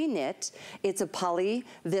stretchy knit. It's a poly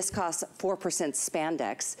viscose 4%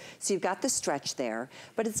 spandex. So you've got the stretch there,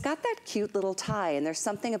 but it's got that cute little tie, and there's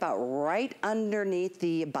something about right underneath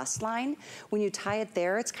the bust line. When you tie it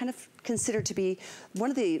there, it's kind of considered to be one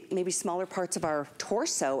of the maybe smaller parts of our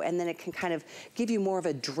torso, and then it can kind of give you more of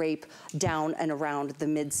a drape down and around the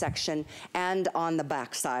midsection and on the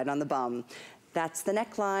backside, on the bum. That's the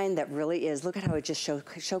neckline that really is, look at how it just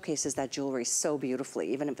showcases that jewelry so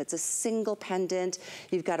beautifully. Even if it's a single pendant,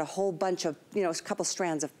 you've got a whole bunch of, a couple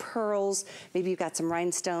strands of pearls, maybe you've got some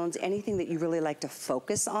rhinestones, anything that you really like to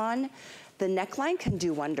focus on. The neckline can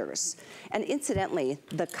do wonders. And incidentally,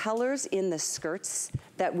 the colors in the skirts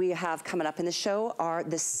that we have coming up in the show are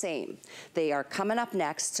the same. They are coming up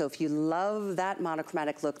next, so if you love that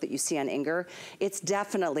monochromatic look that you see on Inger, it's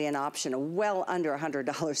definitely an option, well under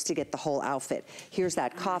 $100 to get the whole outfit. Here's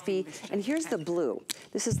that coffee, and here's the blue.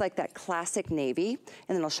 This is like that classic navy,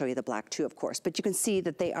 and then I'll show you the black too, of course. But you can see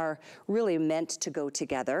that they are really meant to go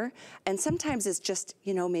together, and sometimes it's just,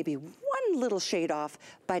 maybe one little shade off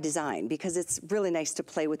by design, because it's really nice to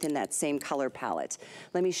play within that same color palette.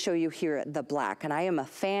 Let me show you here the black, and I am a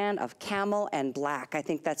fan of camel and black. I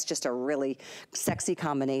think that's just a really sexy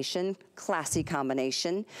combination, classy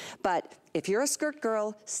combination. But if you're a skirt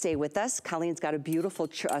girl, stay with us. Colleen's got a beautiful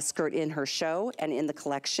skirt in her show and in the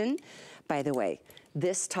collection. By the way,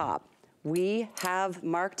 this top, we have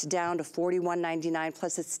marked down to $41.99,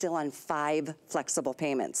 plus it's still on 5 flexible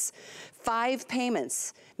payments. 5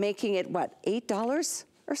 payments, making it, what, $8?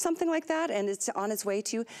 Or something like that, and it's on its way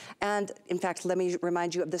to you. And in fact, let me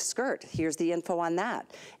remind you of the skirt. Here's the info on that.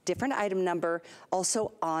 Different item number,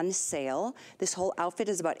 also on sale. This whole outfit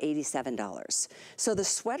is about $87. So the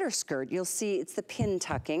sweater skirt, you'll see it's the pin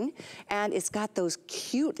tucking, and it's got those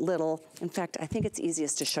cute little, in fact, I think it's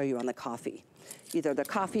easiest to show you on the coffee. Either the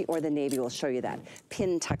coffee or the navy will show you that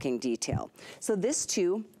pin tucking detail. So this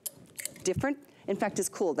too, different. In fact, it's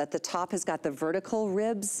cool that the top has got the vertical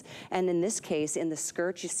ribs, and in this case, in the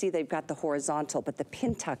skirt, you see they've got the horizontal, but the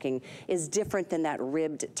pin tucking is different than that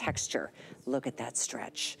ribbed texture. Look at that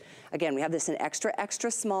stretch. Again, we have this in extra, extra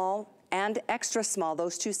small, and extra small.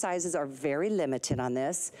 Those 2 sizes are very limited on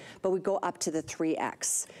this, but we go up to the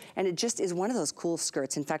 3X. And it just is one of those cool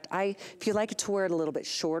skirts. In fact, if you like to wear it a little bit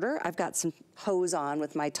shorter, I've got some hose on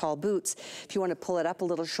with my tall boots. If you want to pull it up a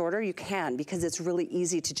little shorter, you can, because it's really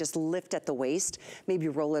easy to just lift at the waist, maybe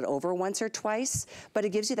roll it over once or twice, but it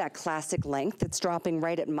gives you that classic length. It's dropping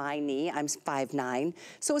right at my knee. I'm 5'9",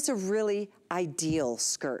 so it's a really ideal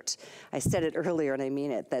skirt. I said it earlier, and I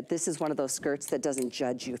mean it, that this is one of those skirts that doesn't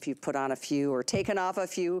judge you if you've put on a few or taken off a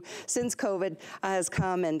few since COVID has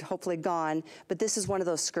come and hopefully gone. But this is one of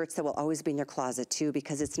those skirts that will always be in your closet too,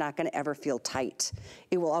 because it's not going to ever feel tight.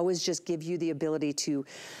 It will always just give you the ability to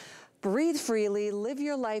breathe freely, live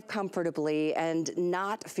your life comfortably, and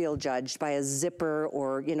not feel judged by a zipper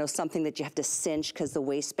or, you know, something that you have to cinch because the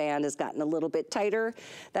waistband has gotten a little bit tighter.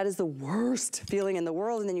 That is the worst feeling in the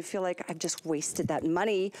world, and then you feel like I've just wasted that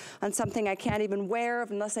money on something I can't even wear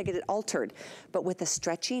unless I get it altered. But with a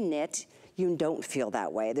stretchy knit, you don't feel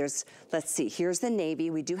that way. There's, let's see, here's the navy.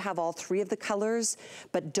 We do have all 3 of the colors,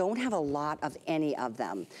 but don't have a lot of any of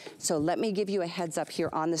them. So let me give you a heads up here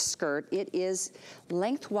on the skirt. It is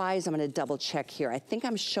lengthwise, I'm gonna double check here. I think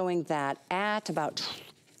I'm showing that at about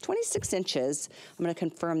 26 inches. I'm gonna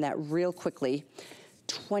confirm that real quickly.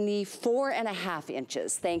 24.5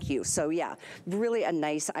 inches, thank you. So yeah, really a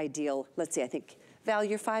nice ideal, let's see, I think, Val,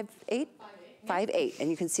 you're 5'8"? 5'8", and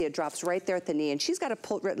you can see it drops right there at the knee, and she's got to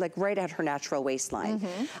pull like right at her natural waistline.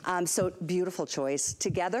 So beautiful choice,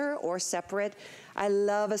 together or separate. I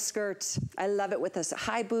love a skirt. I love it with a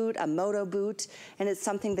high boot, a moto boot, and it's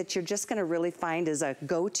something that you're just gonna really find as a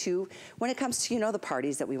go-to when it comes to, you know, the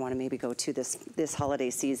parties that we wanna maybe go to this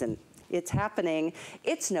holiday season. It's happening.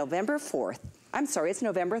 It's November 4th. I'm sorry, it's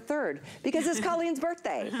November 3rd because it's Colleen's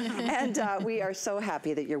birthday. And we are so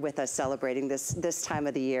happy that you're with us celebrating this time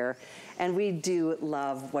of the year. And we do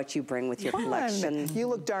love what you bring with your collection. You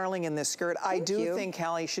look darling in this skirt. I do think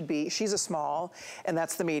Callie should be, she's a small, and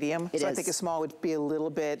that's the medium. So I think a small would be a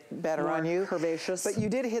little bit better on you. Curvaceous. But you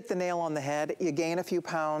did hit the nail on the head. You gain a few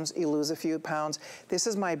pounds, you lose a few pounds. This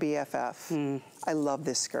is my BFF. I love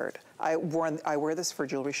this skirt. I wear this for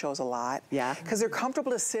jewelry shows a lot. Yeah. Because they're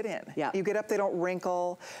comfortable to sit in. Yeah. You get up, they don't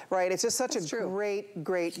wrinkle, right? It's just such a great,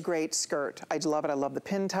 great, great skirt. I love it. I love the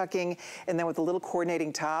pin tucking, and then with the little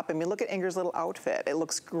coordinating top. I mean, look at Ingrid's little outfit. It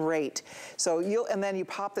looks great. So and then you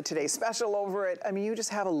pop the Today Special over it. I mean, you just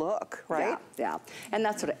have a look, right? Yeah. And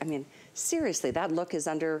that's what I mean. Seriously, that look is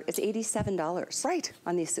it's $87. Right.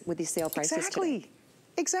 On with these sale prices today.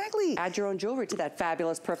 Exactly. Add your own jewelry to that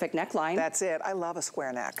fabulous, perfect neckline. That's it. I love a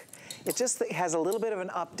square neck. It just has a little bit of an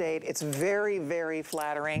update. It's very, very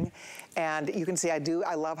flattering. And you can see I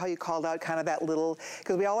love how you called out kind of that little,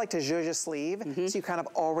 because we all like to zhuzh a sleeve. So you kind of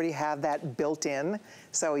already have that built in.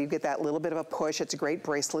 So you get that little bit of a push. It's a great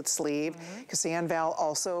bracelet sleeve. You can see Val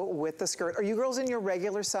also with the skirt. Are you girls in your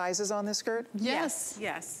regular sizes on this skirt? Yes.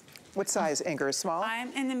 Yes. What size, Ingrid? Small?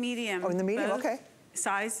 I'm in the medium. Oh, in the medium, okay.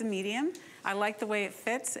 Size the medium. I like the way it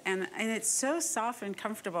fits, and it's so soft and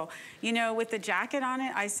comfortable. You know, with the jacket on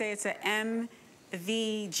it, I say it's a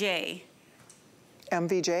MVJ.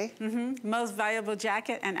 MVJ? Mm-hmm. Most valuable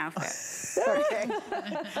jacket and outfit. Okay.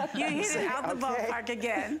 You hit it out the ballpark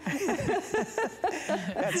again.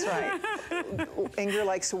 That's right. Ingrid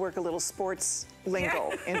likes to work a little sports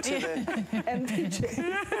lingo into the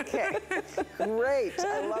MVJ. Okay, great.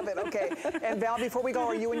 I love it. Okay, and Val, before we go,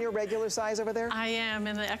 are you in your regular size over there? I am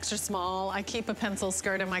in the extra small. I keep a pencil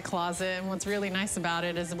skirt in my closet, and what's really nice about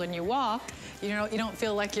it is when you walk, you don't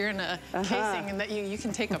feel like you're in a casing, and that you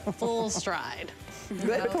can take a full stride.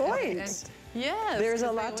 Good point. Yes. There's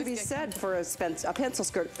a lot to be said for a pencil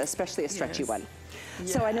skirt, especially a stretchy one.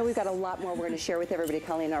 So I know we've got a lot more we're going to share with everybody,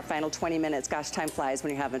 Colleen, in our final 20 minutes. Gosh, time flies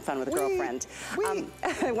when you're having fun with a girlfriend.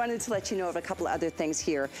 I wanted to let you know of a couple of other things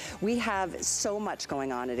here. We have so much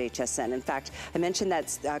going on at HSN. In fact, I mentioned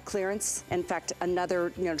that clearance. In fact,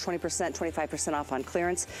 another 20%, 25% off on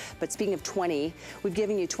clearance. But speaking of 20, we've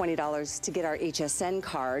given you $20 to get our HSN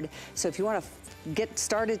card. So if you want to get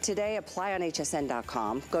started today, apply on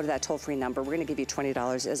hsn.com. Go to that toll-free number. We're going to give you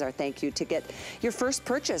 $20 as our thank you to get your first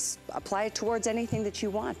purchase. Apply it towards anything that you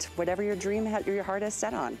want, whatever your dream, your heart is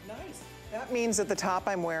set on. Nice. That means that the top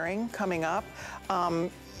I'm wearing coming up,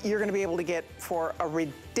 you're going to be able to get for a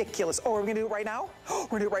ridiculous. Oh, we're going to do it right now? We're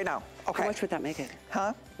going to do it right now. Okay. How much would that make it?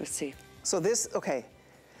 Huh? Let's see. So this, okay.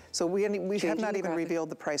 So we have not even revealed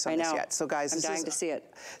the price on this yet. So guys, I'm dying to see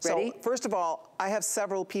it. Ready? So first of all, I have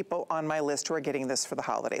several people on my list who are getting this for the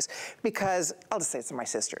holidays because, I'll just say it's my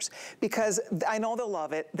sisters, because I know they'll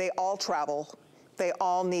love it. They all travel. They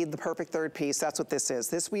all need the perfect third piece. That's what this is.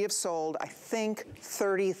 This we have sold, I think,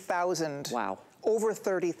 30,000. Wow. Over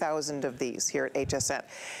 30,000 of these here at HSN.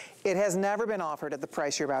 It has never been offered at the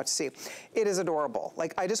price you're about to see. It is adorable.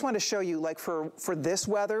 Like, I just want to show you, like, for this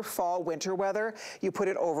weather, fall, winter weather, you put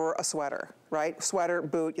it over a sweater, right? Sweater,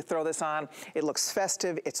 boot, you throw this on. It looks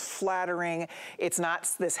festive. It's flattering. It's not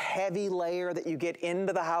this heavy layer that you get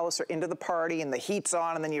into the house or into the party and the heat's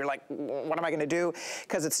on and then you're like, what am I going to do?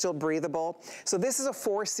 Because it's still breathable. So this is a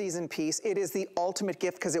 4-season piece. It is the ultimate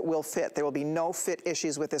gift because it will fit. There will be no fit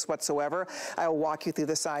issues with this whatsoever. I will walk you through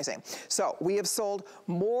the sizing. So we have sold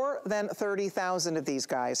more than 30,000 of these,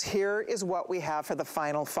 guys. Here is what we have for the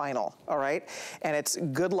final, all right? And it's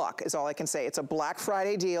good luck is all I can say. It's a Black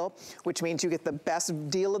Friday deal, which means means you get the best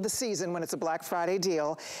deal of the season when it's a Black Friday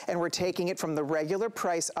deal, and we're taking it from the regular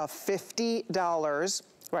price of $50,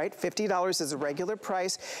 right? $50 is a regular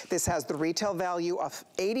price. This has the retail value of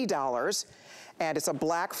 $80. And it's a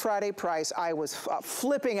Black Friday price. I was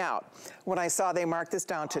flipping out when I saw they marked this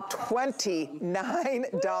down to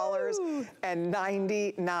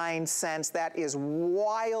 $29.99. That is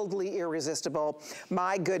wildly irresistible.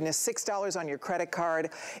 My goodness, $6 on your credit card.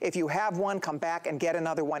 If you have one, come back and get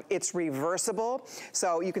another one. It's reversible.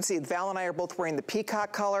 So you can see Val and I are both wearing the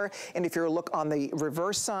peacock color. And if you look on the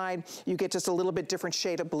reverse side, you get just a little bit different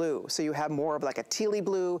shade of blue. So you have more of like a tealy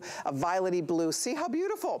blue, a violety blue. See how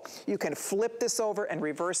beautiful? You can flip this over and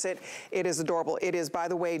reverse it. It is adorable. It is, by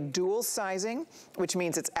the way, dual sizing, which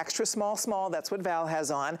means it's extra small, small. That's what Val has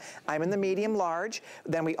on. I'm in the medium large.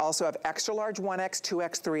 Then we also have extra large 1X,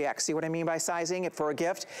 2X, 3X. See what I mean by sizing it for a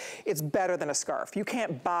gift? It's better than a scarf. You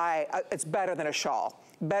can't buy, it's better than a shawl.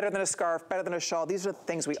 Better than a scarf, better than a shawl. These are the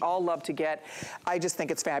things we all love to get. I just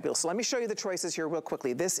think it's fabulous. So let me show you the choices here real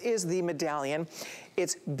quickly. This is the medallion.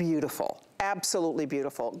 It's beautiful. Absolutely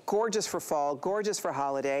beautiful. Gorgeous for fall, gorgeous for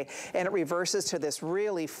holiday, and it reverses to this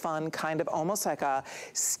really fun kind of almost like a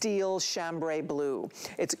steel chambray blue.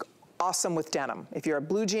 It's awesome with denim. If you're a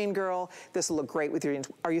blue jean girl, this will look great with your jeans.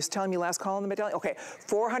 Are you telling me last call on the medallion? Okay,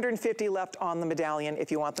 450 left on the medallion if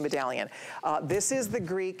you want the medallion. This is the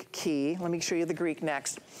Greek key. Let me show you the Greek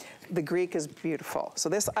next. The Greek is beautiful. So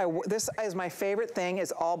this is my favorite thing,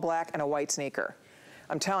 is all black and a white sneaker.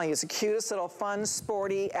 I'm telling you, it's the cutest little fun,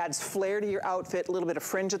 sporty, adds flair to your outfit, a little bit of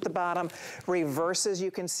fringe at the bottom, reverses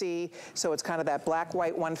you can see, so it's kind of that black,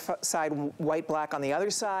 white one side, white, black on the other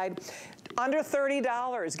side. Under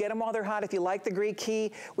 $30, get them while they're hot. If you like the Greek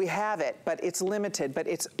key, we have it, but it's limited, but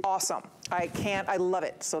it's awesome. I love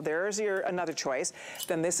it. So there's your another choice.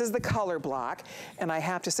 Then this is the color block, and I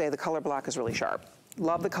have to say the color block is really sharp.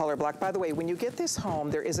 Love the color block. By the way, when you get this home,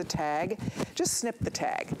 there is a tag. Just snip the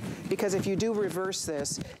tag, because if you do reverse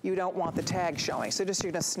this, you don't want the tag showing. So just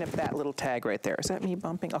you're gonna snip that little tag right there. Is that me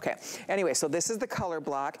bumping? Okay. Anyway, so this is the color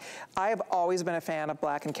block. I have always been a fan of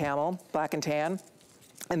black and camel, black and tan.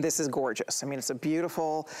 And this is gorgeous. I mean, it's a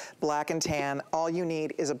beautiful black and tan. All you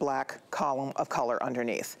need is a black column of color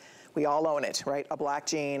underneath. We all own it, right? A black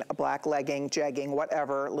jean, a black legging, jegging,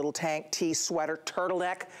 whatever, little tank, tee, sweater,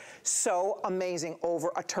 turtleneck. So amazing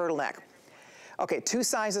over a turtleneck. Okay, 2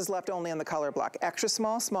 sizes left only on the color block. Extra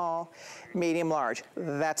small, small, medium, large.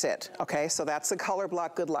 That's it, okay? So that's the color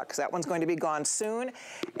block. Good luck, because that one's going to be gone soon.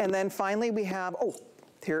 And then finally we have,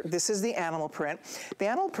 here, this is the animal print. The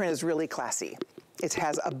animal print is really classy. It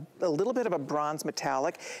has a little bit of a bronze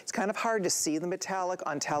metallic. It's kind of hard to see the metallic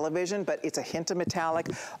on television, but it's a hint of metallic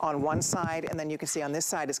on one side, and then you can see on this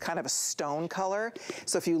side is kind of a stone color.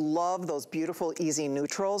 So if you love those beautiful, easy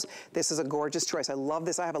neutrals, this is a gorgeous choice. I love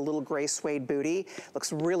this. I have a little gray suede bootie.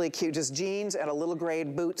 Looks really cute. Just jeans and a little gray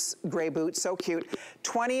boots, so cute.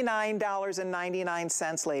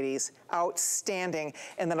 $29.99, ladies. Outstanding.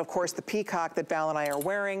 And then, of course, the peacock that Val and I are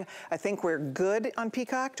wearing. I think we're good on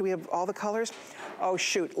peacock. Do we have all the colors? Oh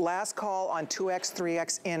shoot, last call on 2X,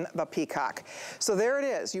 3X in the peacock. So there it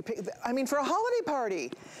is. You pick, I mean, for a holiday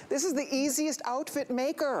party, this is the easiest outfit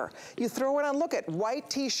maker. You throw it on, look at white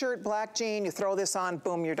t-shirt, black jean, you throw this on,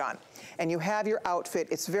 boom, you're done. And you have your outfit.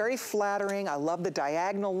 It's very flattering. I love the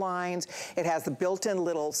diagonal lines. It has the built-in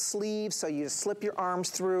little sleeves, so you just slip your arms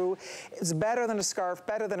through. It's better than a scarf,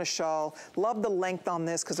 better than a shawl. Love the length on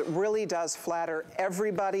this, because it really does flatter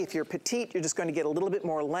everybody. If you're petite, you're just going to get a little bit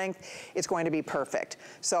more length. It's going to be perfect.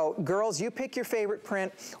 So girls, you pick your favorite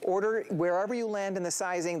print, order wherever you land in the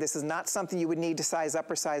sizing. This is not something you would need to size up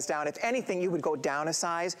or size down. If anything, you would go down a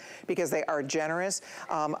size, because they are generous.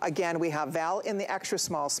 Again, we have Val in the extra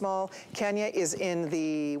small, small. Kenya is in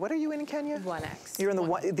the, what are you in Kenya? 1X. You're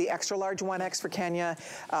in the extra large 1X for Kenya.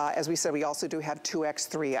 As we said, we also do have 2X,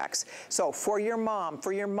 3X. So for your mom,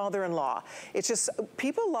 for your mother-in-law, it's just,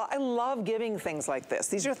 I love giving things like this.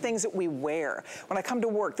 These are things that we wear. When I come to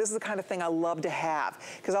work, this is the kind of thing I love to have,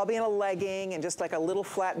 because I'll be in a legging and just like a little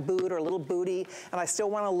flat boot or a little bootie, and I still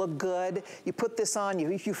want to look good. You put this on,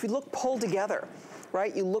 you look pulled together.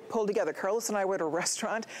 Right? You look pulled together. Carlos and I were at a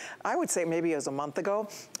restaurant, I would say maybe it was a month ago,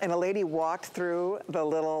 and a lady walked through the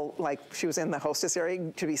little, like, she was in the hostess area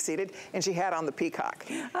to be seated, and she had on the peacock.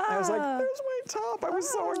 I was like, there's my top. I was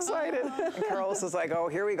so excited. And Carlos is like, oh,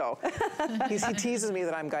 here we go. He teases me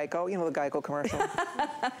that I'm Geico, you know, the Geico commercial.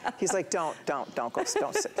 He's like, don't,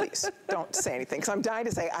 please, don't say anything. Because I'm dying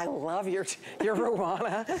to say, I love your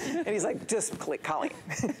Rwanda. And he's like, just click, Colleen,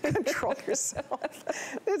 control yourself.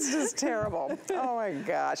 It's just terrible. Oh my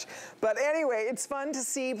gosh. But anyway, it's fun to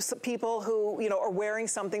see people who, you know, are wearing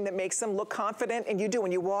something that makes them look confident, and you do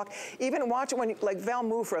when you walk. Even watch it when, like Val,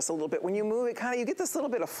 move for us a little bit. When you move it, kind of, you get this little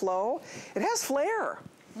bit of flow. It has flair.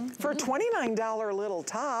 For a $29 little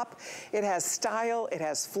top, it has style, it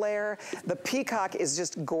has flair. The peacock is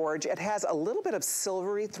just gorgeous. It has a little bit of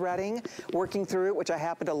silvery threading working through it, which I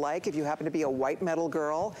happen to like if you happen to be a white metal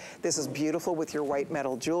girl. This is beautiful with your white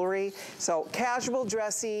metal jewelry. So casual,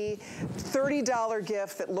 dressy, $30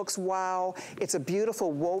 gift that looks wow. It's a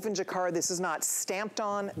beautiful woven jacquard. This is not stamped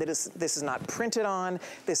on, this is not printed on.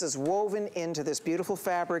 This is woven into this beautiful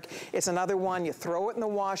fabric. It's another one, you throw it in the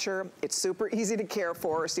washer. It's super easy to care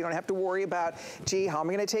for. So you don't have to worry about, gee, how am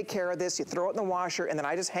I gonna take care of this? You throw it in the washer, and then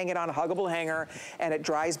I just hang it on a huggable hanger, and it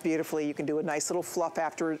dries beautifully. You can do a nice little fluff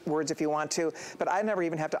afterwards if you want to, but I never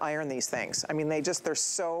even have to iron these things. I mean, they're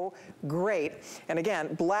so great. And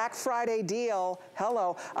again, Black Friday deal,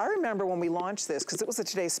 hello. I remember when we launched this, because it was a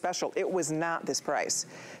today's special, it was not this price.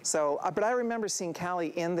 So, but I remember seeing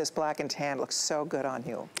Callie in this black and tan. It looks so good on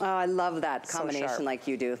you. Oh, I love that combination like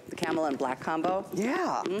you do. The camel and black combo.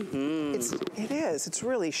 Yeah, it is. It's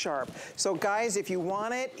really sharp. So guys, if you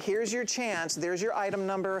want it, here's your chance. There's your item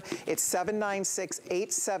number. It's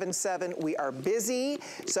 796877. We are busy,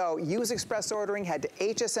 so use express ordering. Head to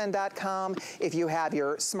hsn.com. If you have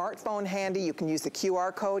your smartphone handy, you can use the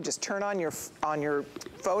QR code. Just turn on your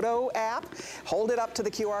photo app, hold it up to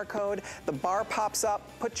the QR code. The bar pops up.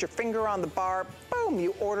 Put your finger on the bar. Boom!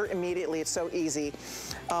 You order immediately. It's so easy.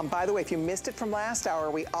 By the way, if you missed it from last hour,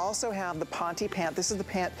 we also have the Ponte pant. This is the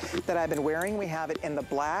pant that I've been wearing. We have it in the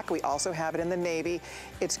black. We also have it in the navy.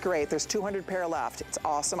 It's great. There's 200 pair left. It's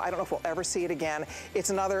awesome. I don't know if we'll ever see it again.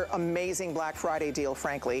 It's another amazing Black Friday deal,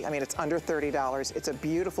 frankly. I mean, it's under $30. It's a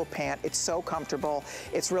beautiful pant. It's so comfortable.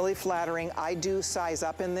 It's really flattering. I do size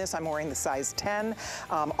up in this. I'm wearing the size 10.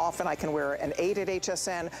 Often I can wear an 8 at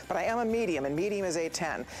HSN, but I am a medium, and medium is a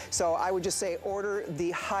 10. So I would just say order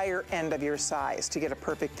the higher end of your size to get a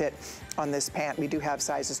perfect fit on this pant. We do have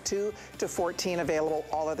sizes 2 to 14 available.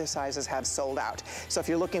 All other sizes have sold out. So if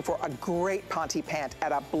you're looking for a great Ponte pant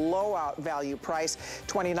at a blowout value price,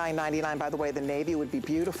 $29.99. By the way, the navy would be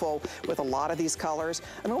beautiful with a lot of these colors.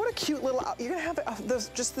 I mean, what a cute little, you're gonna have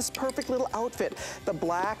just this perfect little outfit. The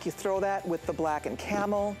black, you throw that with the black and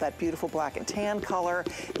camel, that beautiful black and tan color.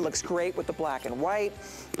 It looks great with the black and white.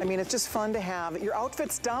 I mean, it's just fun to have. Your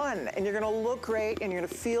outfit's done, and you're gonna look great, and you're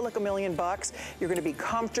gonna feel like $1,000,000. You're gonna be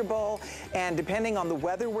comfortable, and depending on the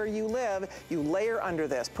weather where you live, you layer under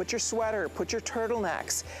this. Put your sweater, put your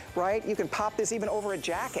turtlenecks, right? You can pop this even over a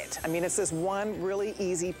jacket. I mean, it's this one really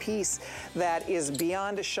easy piece that is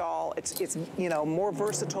beyond a shawl. It's you know, more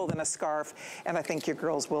versatile than a scarf, and I think your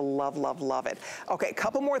girls will love, love, love it. Okay, a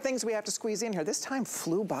couple more things we have to squeeze in here. This time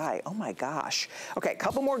flew by. Oh my gosh. Okay, a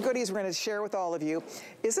couple more goodies we're gonna share with all of you.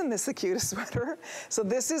 Isn't this the cutest sweater? So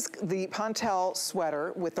this is the Ponte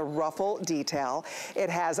sweater with the ruffle detail. It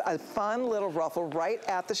has a fun little ruffle right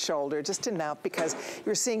at the shoulder, just to note, because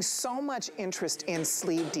you're seeing so much interest in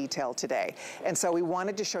sleeve detail today. And so we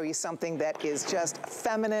wanted to show you something that is just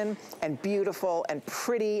feminine and beautiful and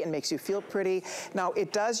pretty and makes you feel pretty. Now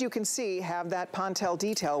it does, you can see, have that Ponte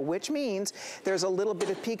detail, which means there's a little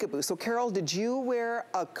bit of peekaboo. So Carol, did you wear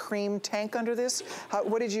a cream tank under this? How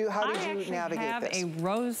did you navigate this? I have a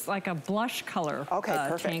rose, like a blush color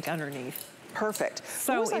tank underneath. Perfect.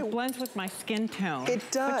 So it blends with my skin tone. It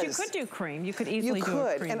does. But you could do cream. You could easily do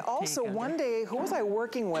a cream. And also one day, who was I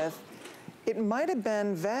working with? It might have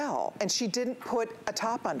been Val, and she didn't put a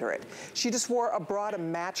top under it. She just wore a bra to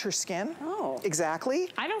match her skin. Oh. Exactly.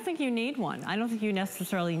 I don't think you need one. I don't think you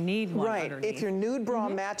necessarily need one underneath. If your nude bra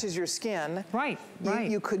matches your skin,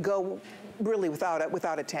 you could go really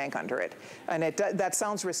without a tank under it. And that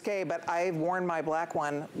sounds risque, but I've worn my black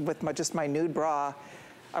one with just my nude bra.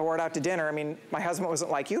 I wore it out to dinner. I mean, my husband wasn't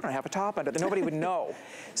like, you don't have a top under it. Nobody would know.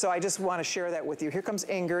 So I just want to share that with you. Here comes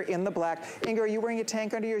Inger in the black. Inger, are you wearing a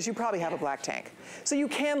tank under yours? You probably have a black tank. So you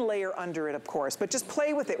can layer under it, of course, but just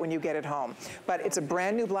play with it when you get it home. But it's a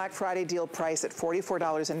brand new Black Friday deal price at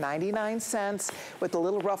 $44.99 with the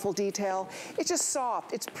little ruffle detail. It's just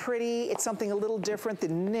soft. It's pretty. It's something a little different. The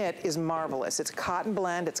knit is marvelous. It's cotton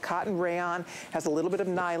blend. It's cotton rayon. Has a little bit of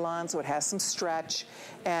nylon, so it has some stretch.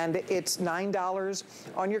 And it's $9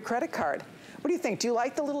 on your credit card. What do you think? Do you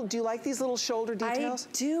like these little shoulder details?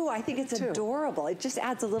 I do. I think it's adorable. It just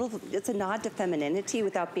adds it's a nod to femininity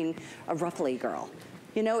without being a ruffly girl.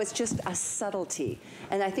 You know, it's just a subtlety.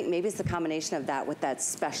 And I think maybe it's the combination of that with that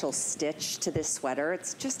special stitch to this sweater.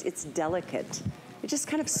 It's delicate. it just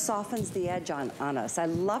kind of softens the edge on us. I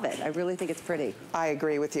love it. I really think it's pretty. I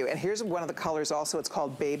agree with you. And here's one of the colors also. It's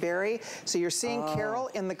called Bayberry. So you're seeing Carol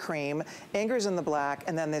in the cream, Ingers in the black,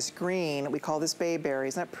 and then this green. We call this Bayberry.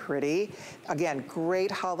 Isn't that pretty? Again,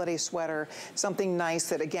 great holiday sweater. Something nice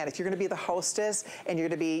that, again, if you're going to be the hostess and you're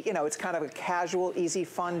going to be, you know, it's kind of a casual, easy,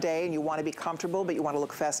 fun day and you want to be comfortable but you want to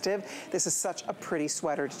look festive, this is such a pretty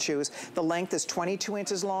sweater to choose. The length is 22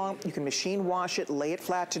 inches long. You can machine wash it, lay it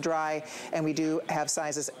flat to dry, and we do have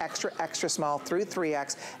sizes extra, extra small through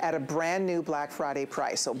 3X at a brand new Black Friday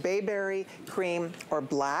price. So Bayberry, cream, or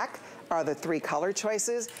black are the 3 color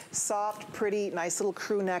choices. Soft, pretty, nice little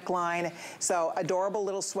crew neckline. So adorable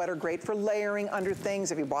little sweater, great for layering under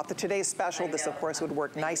things. If you bought the Today's Special, this of course would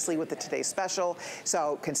work nicely with the Today's Special.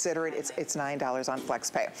 So consider it, it's $9 on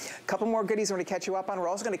FlexPay. A couple more goodies we're gonna catch you up on. We're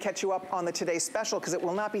also gonna catch you up on the Today's Special because it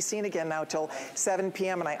will not be seen again now till 7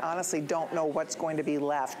 p.m. and I honestly don't know what's going to be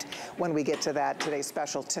left when we get to that Today's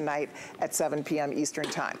Special tonight at 7 p.m. Eastern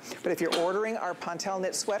time. But if you're ordering our Pontel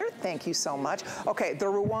knit sweater, thank you so much. Okay, the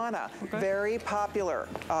Ruana. Okay. Very popular.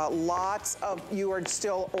 Lots of you are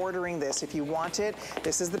still ordering this. If you want it,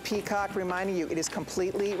 this is the peacock, reminding you it is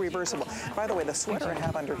completely reversible. By the way, the sweater I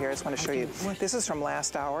have under here, I just want to show you. This is from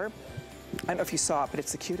last hour. I don't know if you saw it, but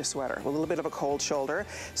it's the cutest sweater. A little bit of a cold shoulder.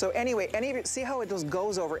 So anyway, see how it just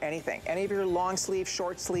goes over anything. Any of your long sleeve,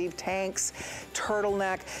 short sleeve, tanks,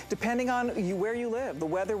 turtleneck, depending on where you live, the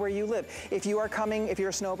weather where you live. If you are coming, if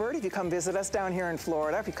you're a snowbird, if you come visit us down here in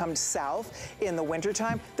Florida, if you come south in the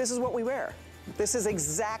wintertime, this is what we wear. This is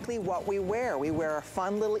exactly what we wear. We wear our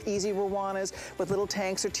fun little easy Ruanas with little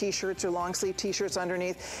tanks or t-shirts or long sleeve t-shirts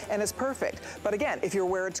underneath, and it's perfect. But again, if you're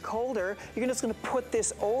where it's colder, you're just gonna put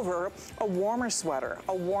this over a warmer sweater,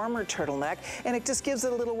 a warmer turtleneck, and it just gives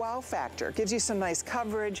it a little wow factor. It gives you some nice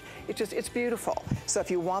coverage. it's beautiful. So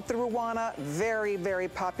if you want the Ruana, very, very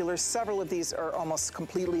popular. Several of these are almost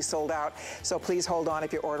completely sold out. So please hold on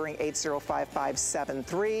if you're ordering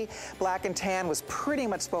 805573. Black and tan was pretty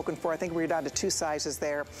much spoken for. I think we're down to 2 sizes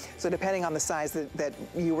there. So depending on the size that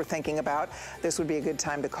you were thinking about, this would be a good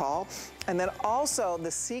time to call. And then also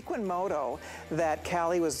the sequin moto that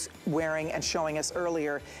Callie was wearing and showing us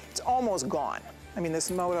earlier, it's almost gone. I mean,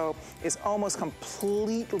 this moto is almost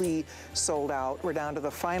completely sold out. We're down to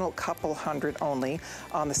the final couple hundred only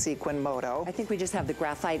on the sequin moto. I think we just have the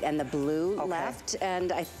graphite and the blue left.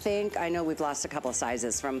 And I know we've lost a couple of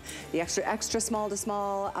sizes from the extra small to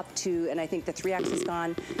small up to, and I think the 3X is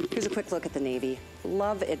gone. Here's a quick look at the navy.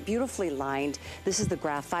 Love it, beautifully lined. This is the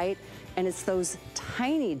graphite. And it's those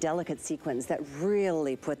tiny, delicate sequins that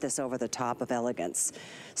really put this over the top of elegance.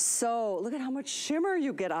 So look at how much shimmer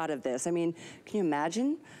you get out of this. I mean, can you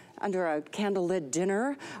imagine under a candlelit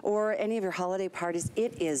dinner or any of your holiday parties?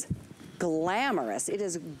 It is glamorous. It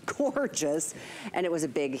is gorgeous. And it was a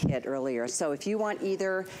big hit earlier. So if you want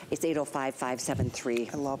either, it's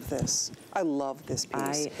 805573. I love this. I love this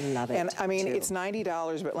piece. I love it. And I mean, too. it's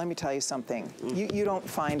 $90, but let me tell you something. You don't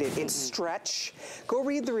find it. It's stretch. Go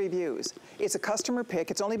read the reviews. It's a customer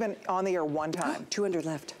pick. It's only been on the air one time. 200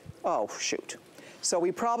 left. Oh, shoot. So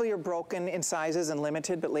we probably are broken in sizes and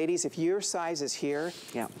limited, but ladies, if your size is here,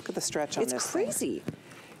 look at the stretch on this. It's crazy.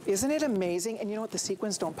 Isn't it amazing? And you know what? The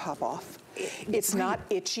sequins don't pop off. It's not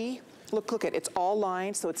itchy. Look at it. It's all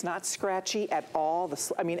lined, so it's not scratchy at all.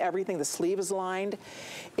 I mean, everything. The sleeve is lined.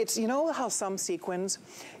 It's, you know how some sequins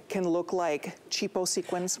can look like cheapo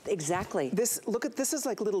sequins? Exactly. This is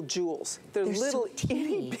like little jewels. They're little so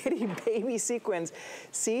itty bitty baby sequins.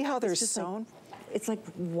 See how they're sewn? It's like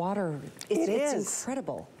water. It's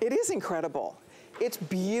incredible. It is incredible. It's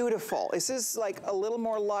beautiful. This is like a little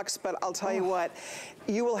more luxe, but I'll tell you what,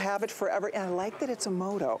 you will have it forever. And I like that it's a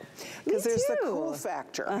moto, because there's the cool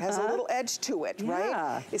factor. It has a little edge to it,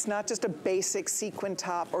 right? It's not just a basic sequin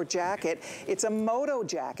top or jacket. It's a moto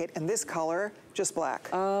jacket, and this color, just black.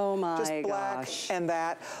 Oh my gosh. Just black and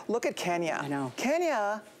that. Look at Kenya. I know.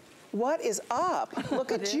 Kenya, what is up?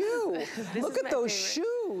 Look at you. Look at those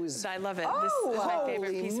shoes. I love it. Oh, this is my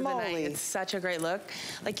favorite piece of the night. moly. It's such a great look.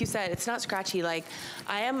 Like you said, it's not scratchy. Like,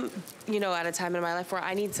 I am, at a time in my life where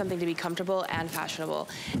I need something to be comfortable and fashionable.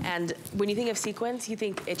 And when you think of sequins, you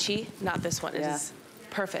think itchy. Not this one. It is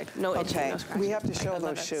perfect. No itchy, no scratchy. We have to show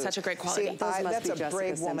those shoes. Such a great quality. See, that's a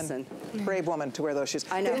brave woman to wear those shoes.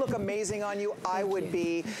 I know. They look amazing on you. I would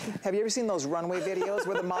be. Have you ever seen those runway videos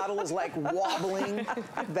where the model is like wobbling?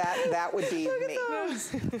 That would be me.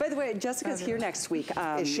 By the way, Jessica's here next week.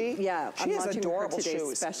 Is she? Yeah. She has adorable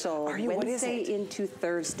shoes. Special Are you? Wednesday into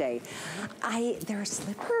Thursday. They're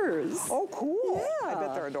slippers. Oh, cool. Yeah. I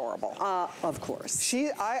bet they're adorable. Of course.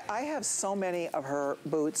 I have so many of her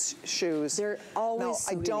boots, shoes. They're always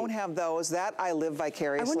I don't have those. That I live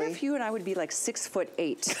vicariously. I wonder if you and I would be like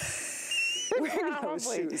 6'8". Wearing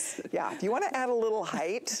those shoes. Yeah, if you want to add a little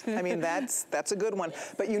height, I mean, that's a good one.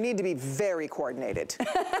 But you need to be very coordinated.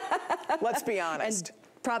 Let's be honest.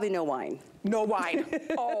 And probably no wine. No wine.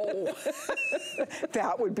 Oh,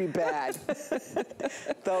 that would be bad.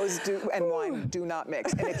 Those and wine do not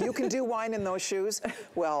mix. And if you can do wine in those shoes,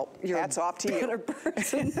 well, hats off to you. You're a better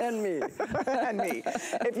person than me. And me.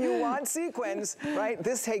 If you want sequins, right,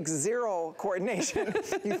 this takes zero coordination.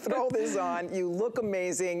 You throw this on, you look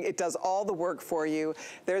amazing. It does all the work for you.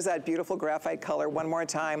 There's that beautiful graphite color. One more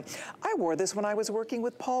time. I wore this when I was working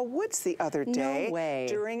with Paul Woods the other day. No way.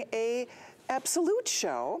 During a Absolute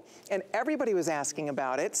show, and everybody was asking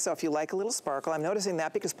about it. So if you like a little sparkle, I'm noticing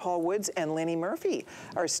that because Paul Woods and Lenny Murphy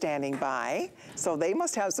are standing by. So they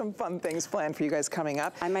must have some fun things planned for you guys coming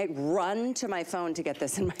up. I might run to my phone to get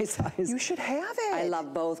this in my size. You should have it. I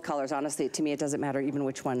love both colors. Honestly, to me, it doesn't matter even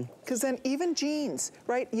which one. Because then even jeans,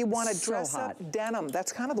 right? You want to dress hot. up denim.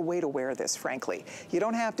 That's kind of the way to wear this, frankly. You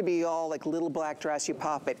don't have to be all like little black dress, you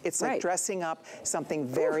pop it. It's like dressing up something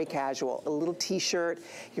very casual. A little t-shirt,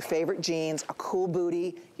 your favorite jeans, a cool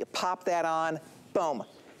booty, you pop that on, boom.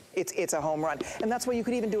 It's a home run. And that's why you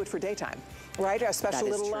could even do it for daytime, right? A special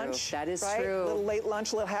little lunch. That is right? true. A little late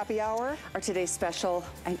lunch, a little happy hour. Or today's special,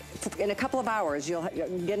 in a couple of hours, you'll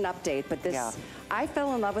get an update, but this, I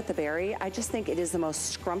fell in love with the berry. I just think it is the most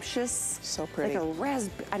scrumptious. So pretty. Like a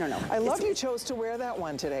raspberry, I don't know. I love you chose to wear that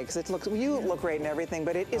one today because it looks, you look great and everything,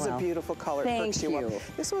 but it is a beautiful color. Thank you. Up.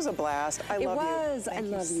 This was a blast. I love you. It was. I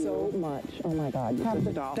love you so much. Oh my God. You have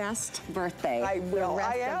the best birthday. I will. The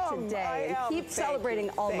rest of today. I am. Keep celebrating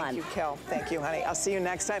all month. Thank you, Kel. Thank you, honey. I'll see you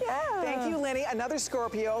next time. Yeah. Thank you, Lenny. Another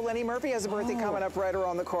Scorpio. Lenny Murphy has a birthday coming up right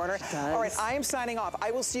around the corner. All right, I am signing off.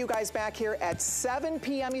 I will see you guys back here at 7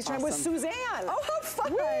 p.m. Eastern time with Suzanne. Oh, how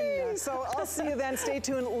fun. Whee! So I'll see you then. Stay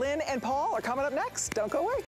tuned. Lynn and Paul are coming up next. Don't go away.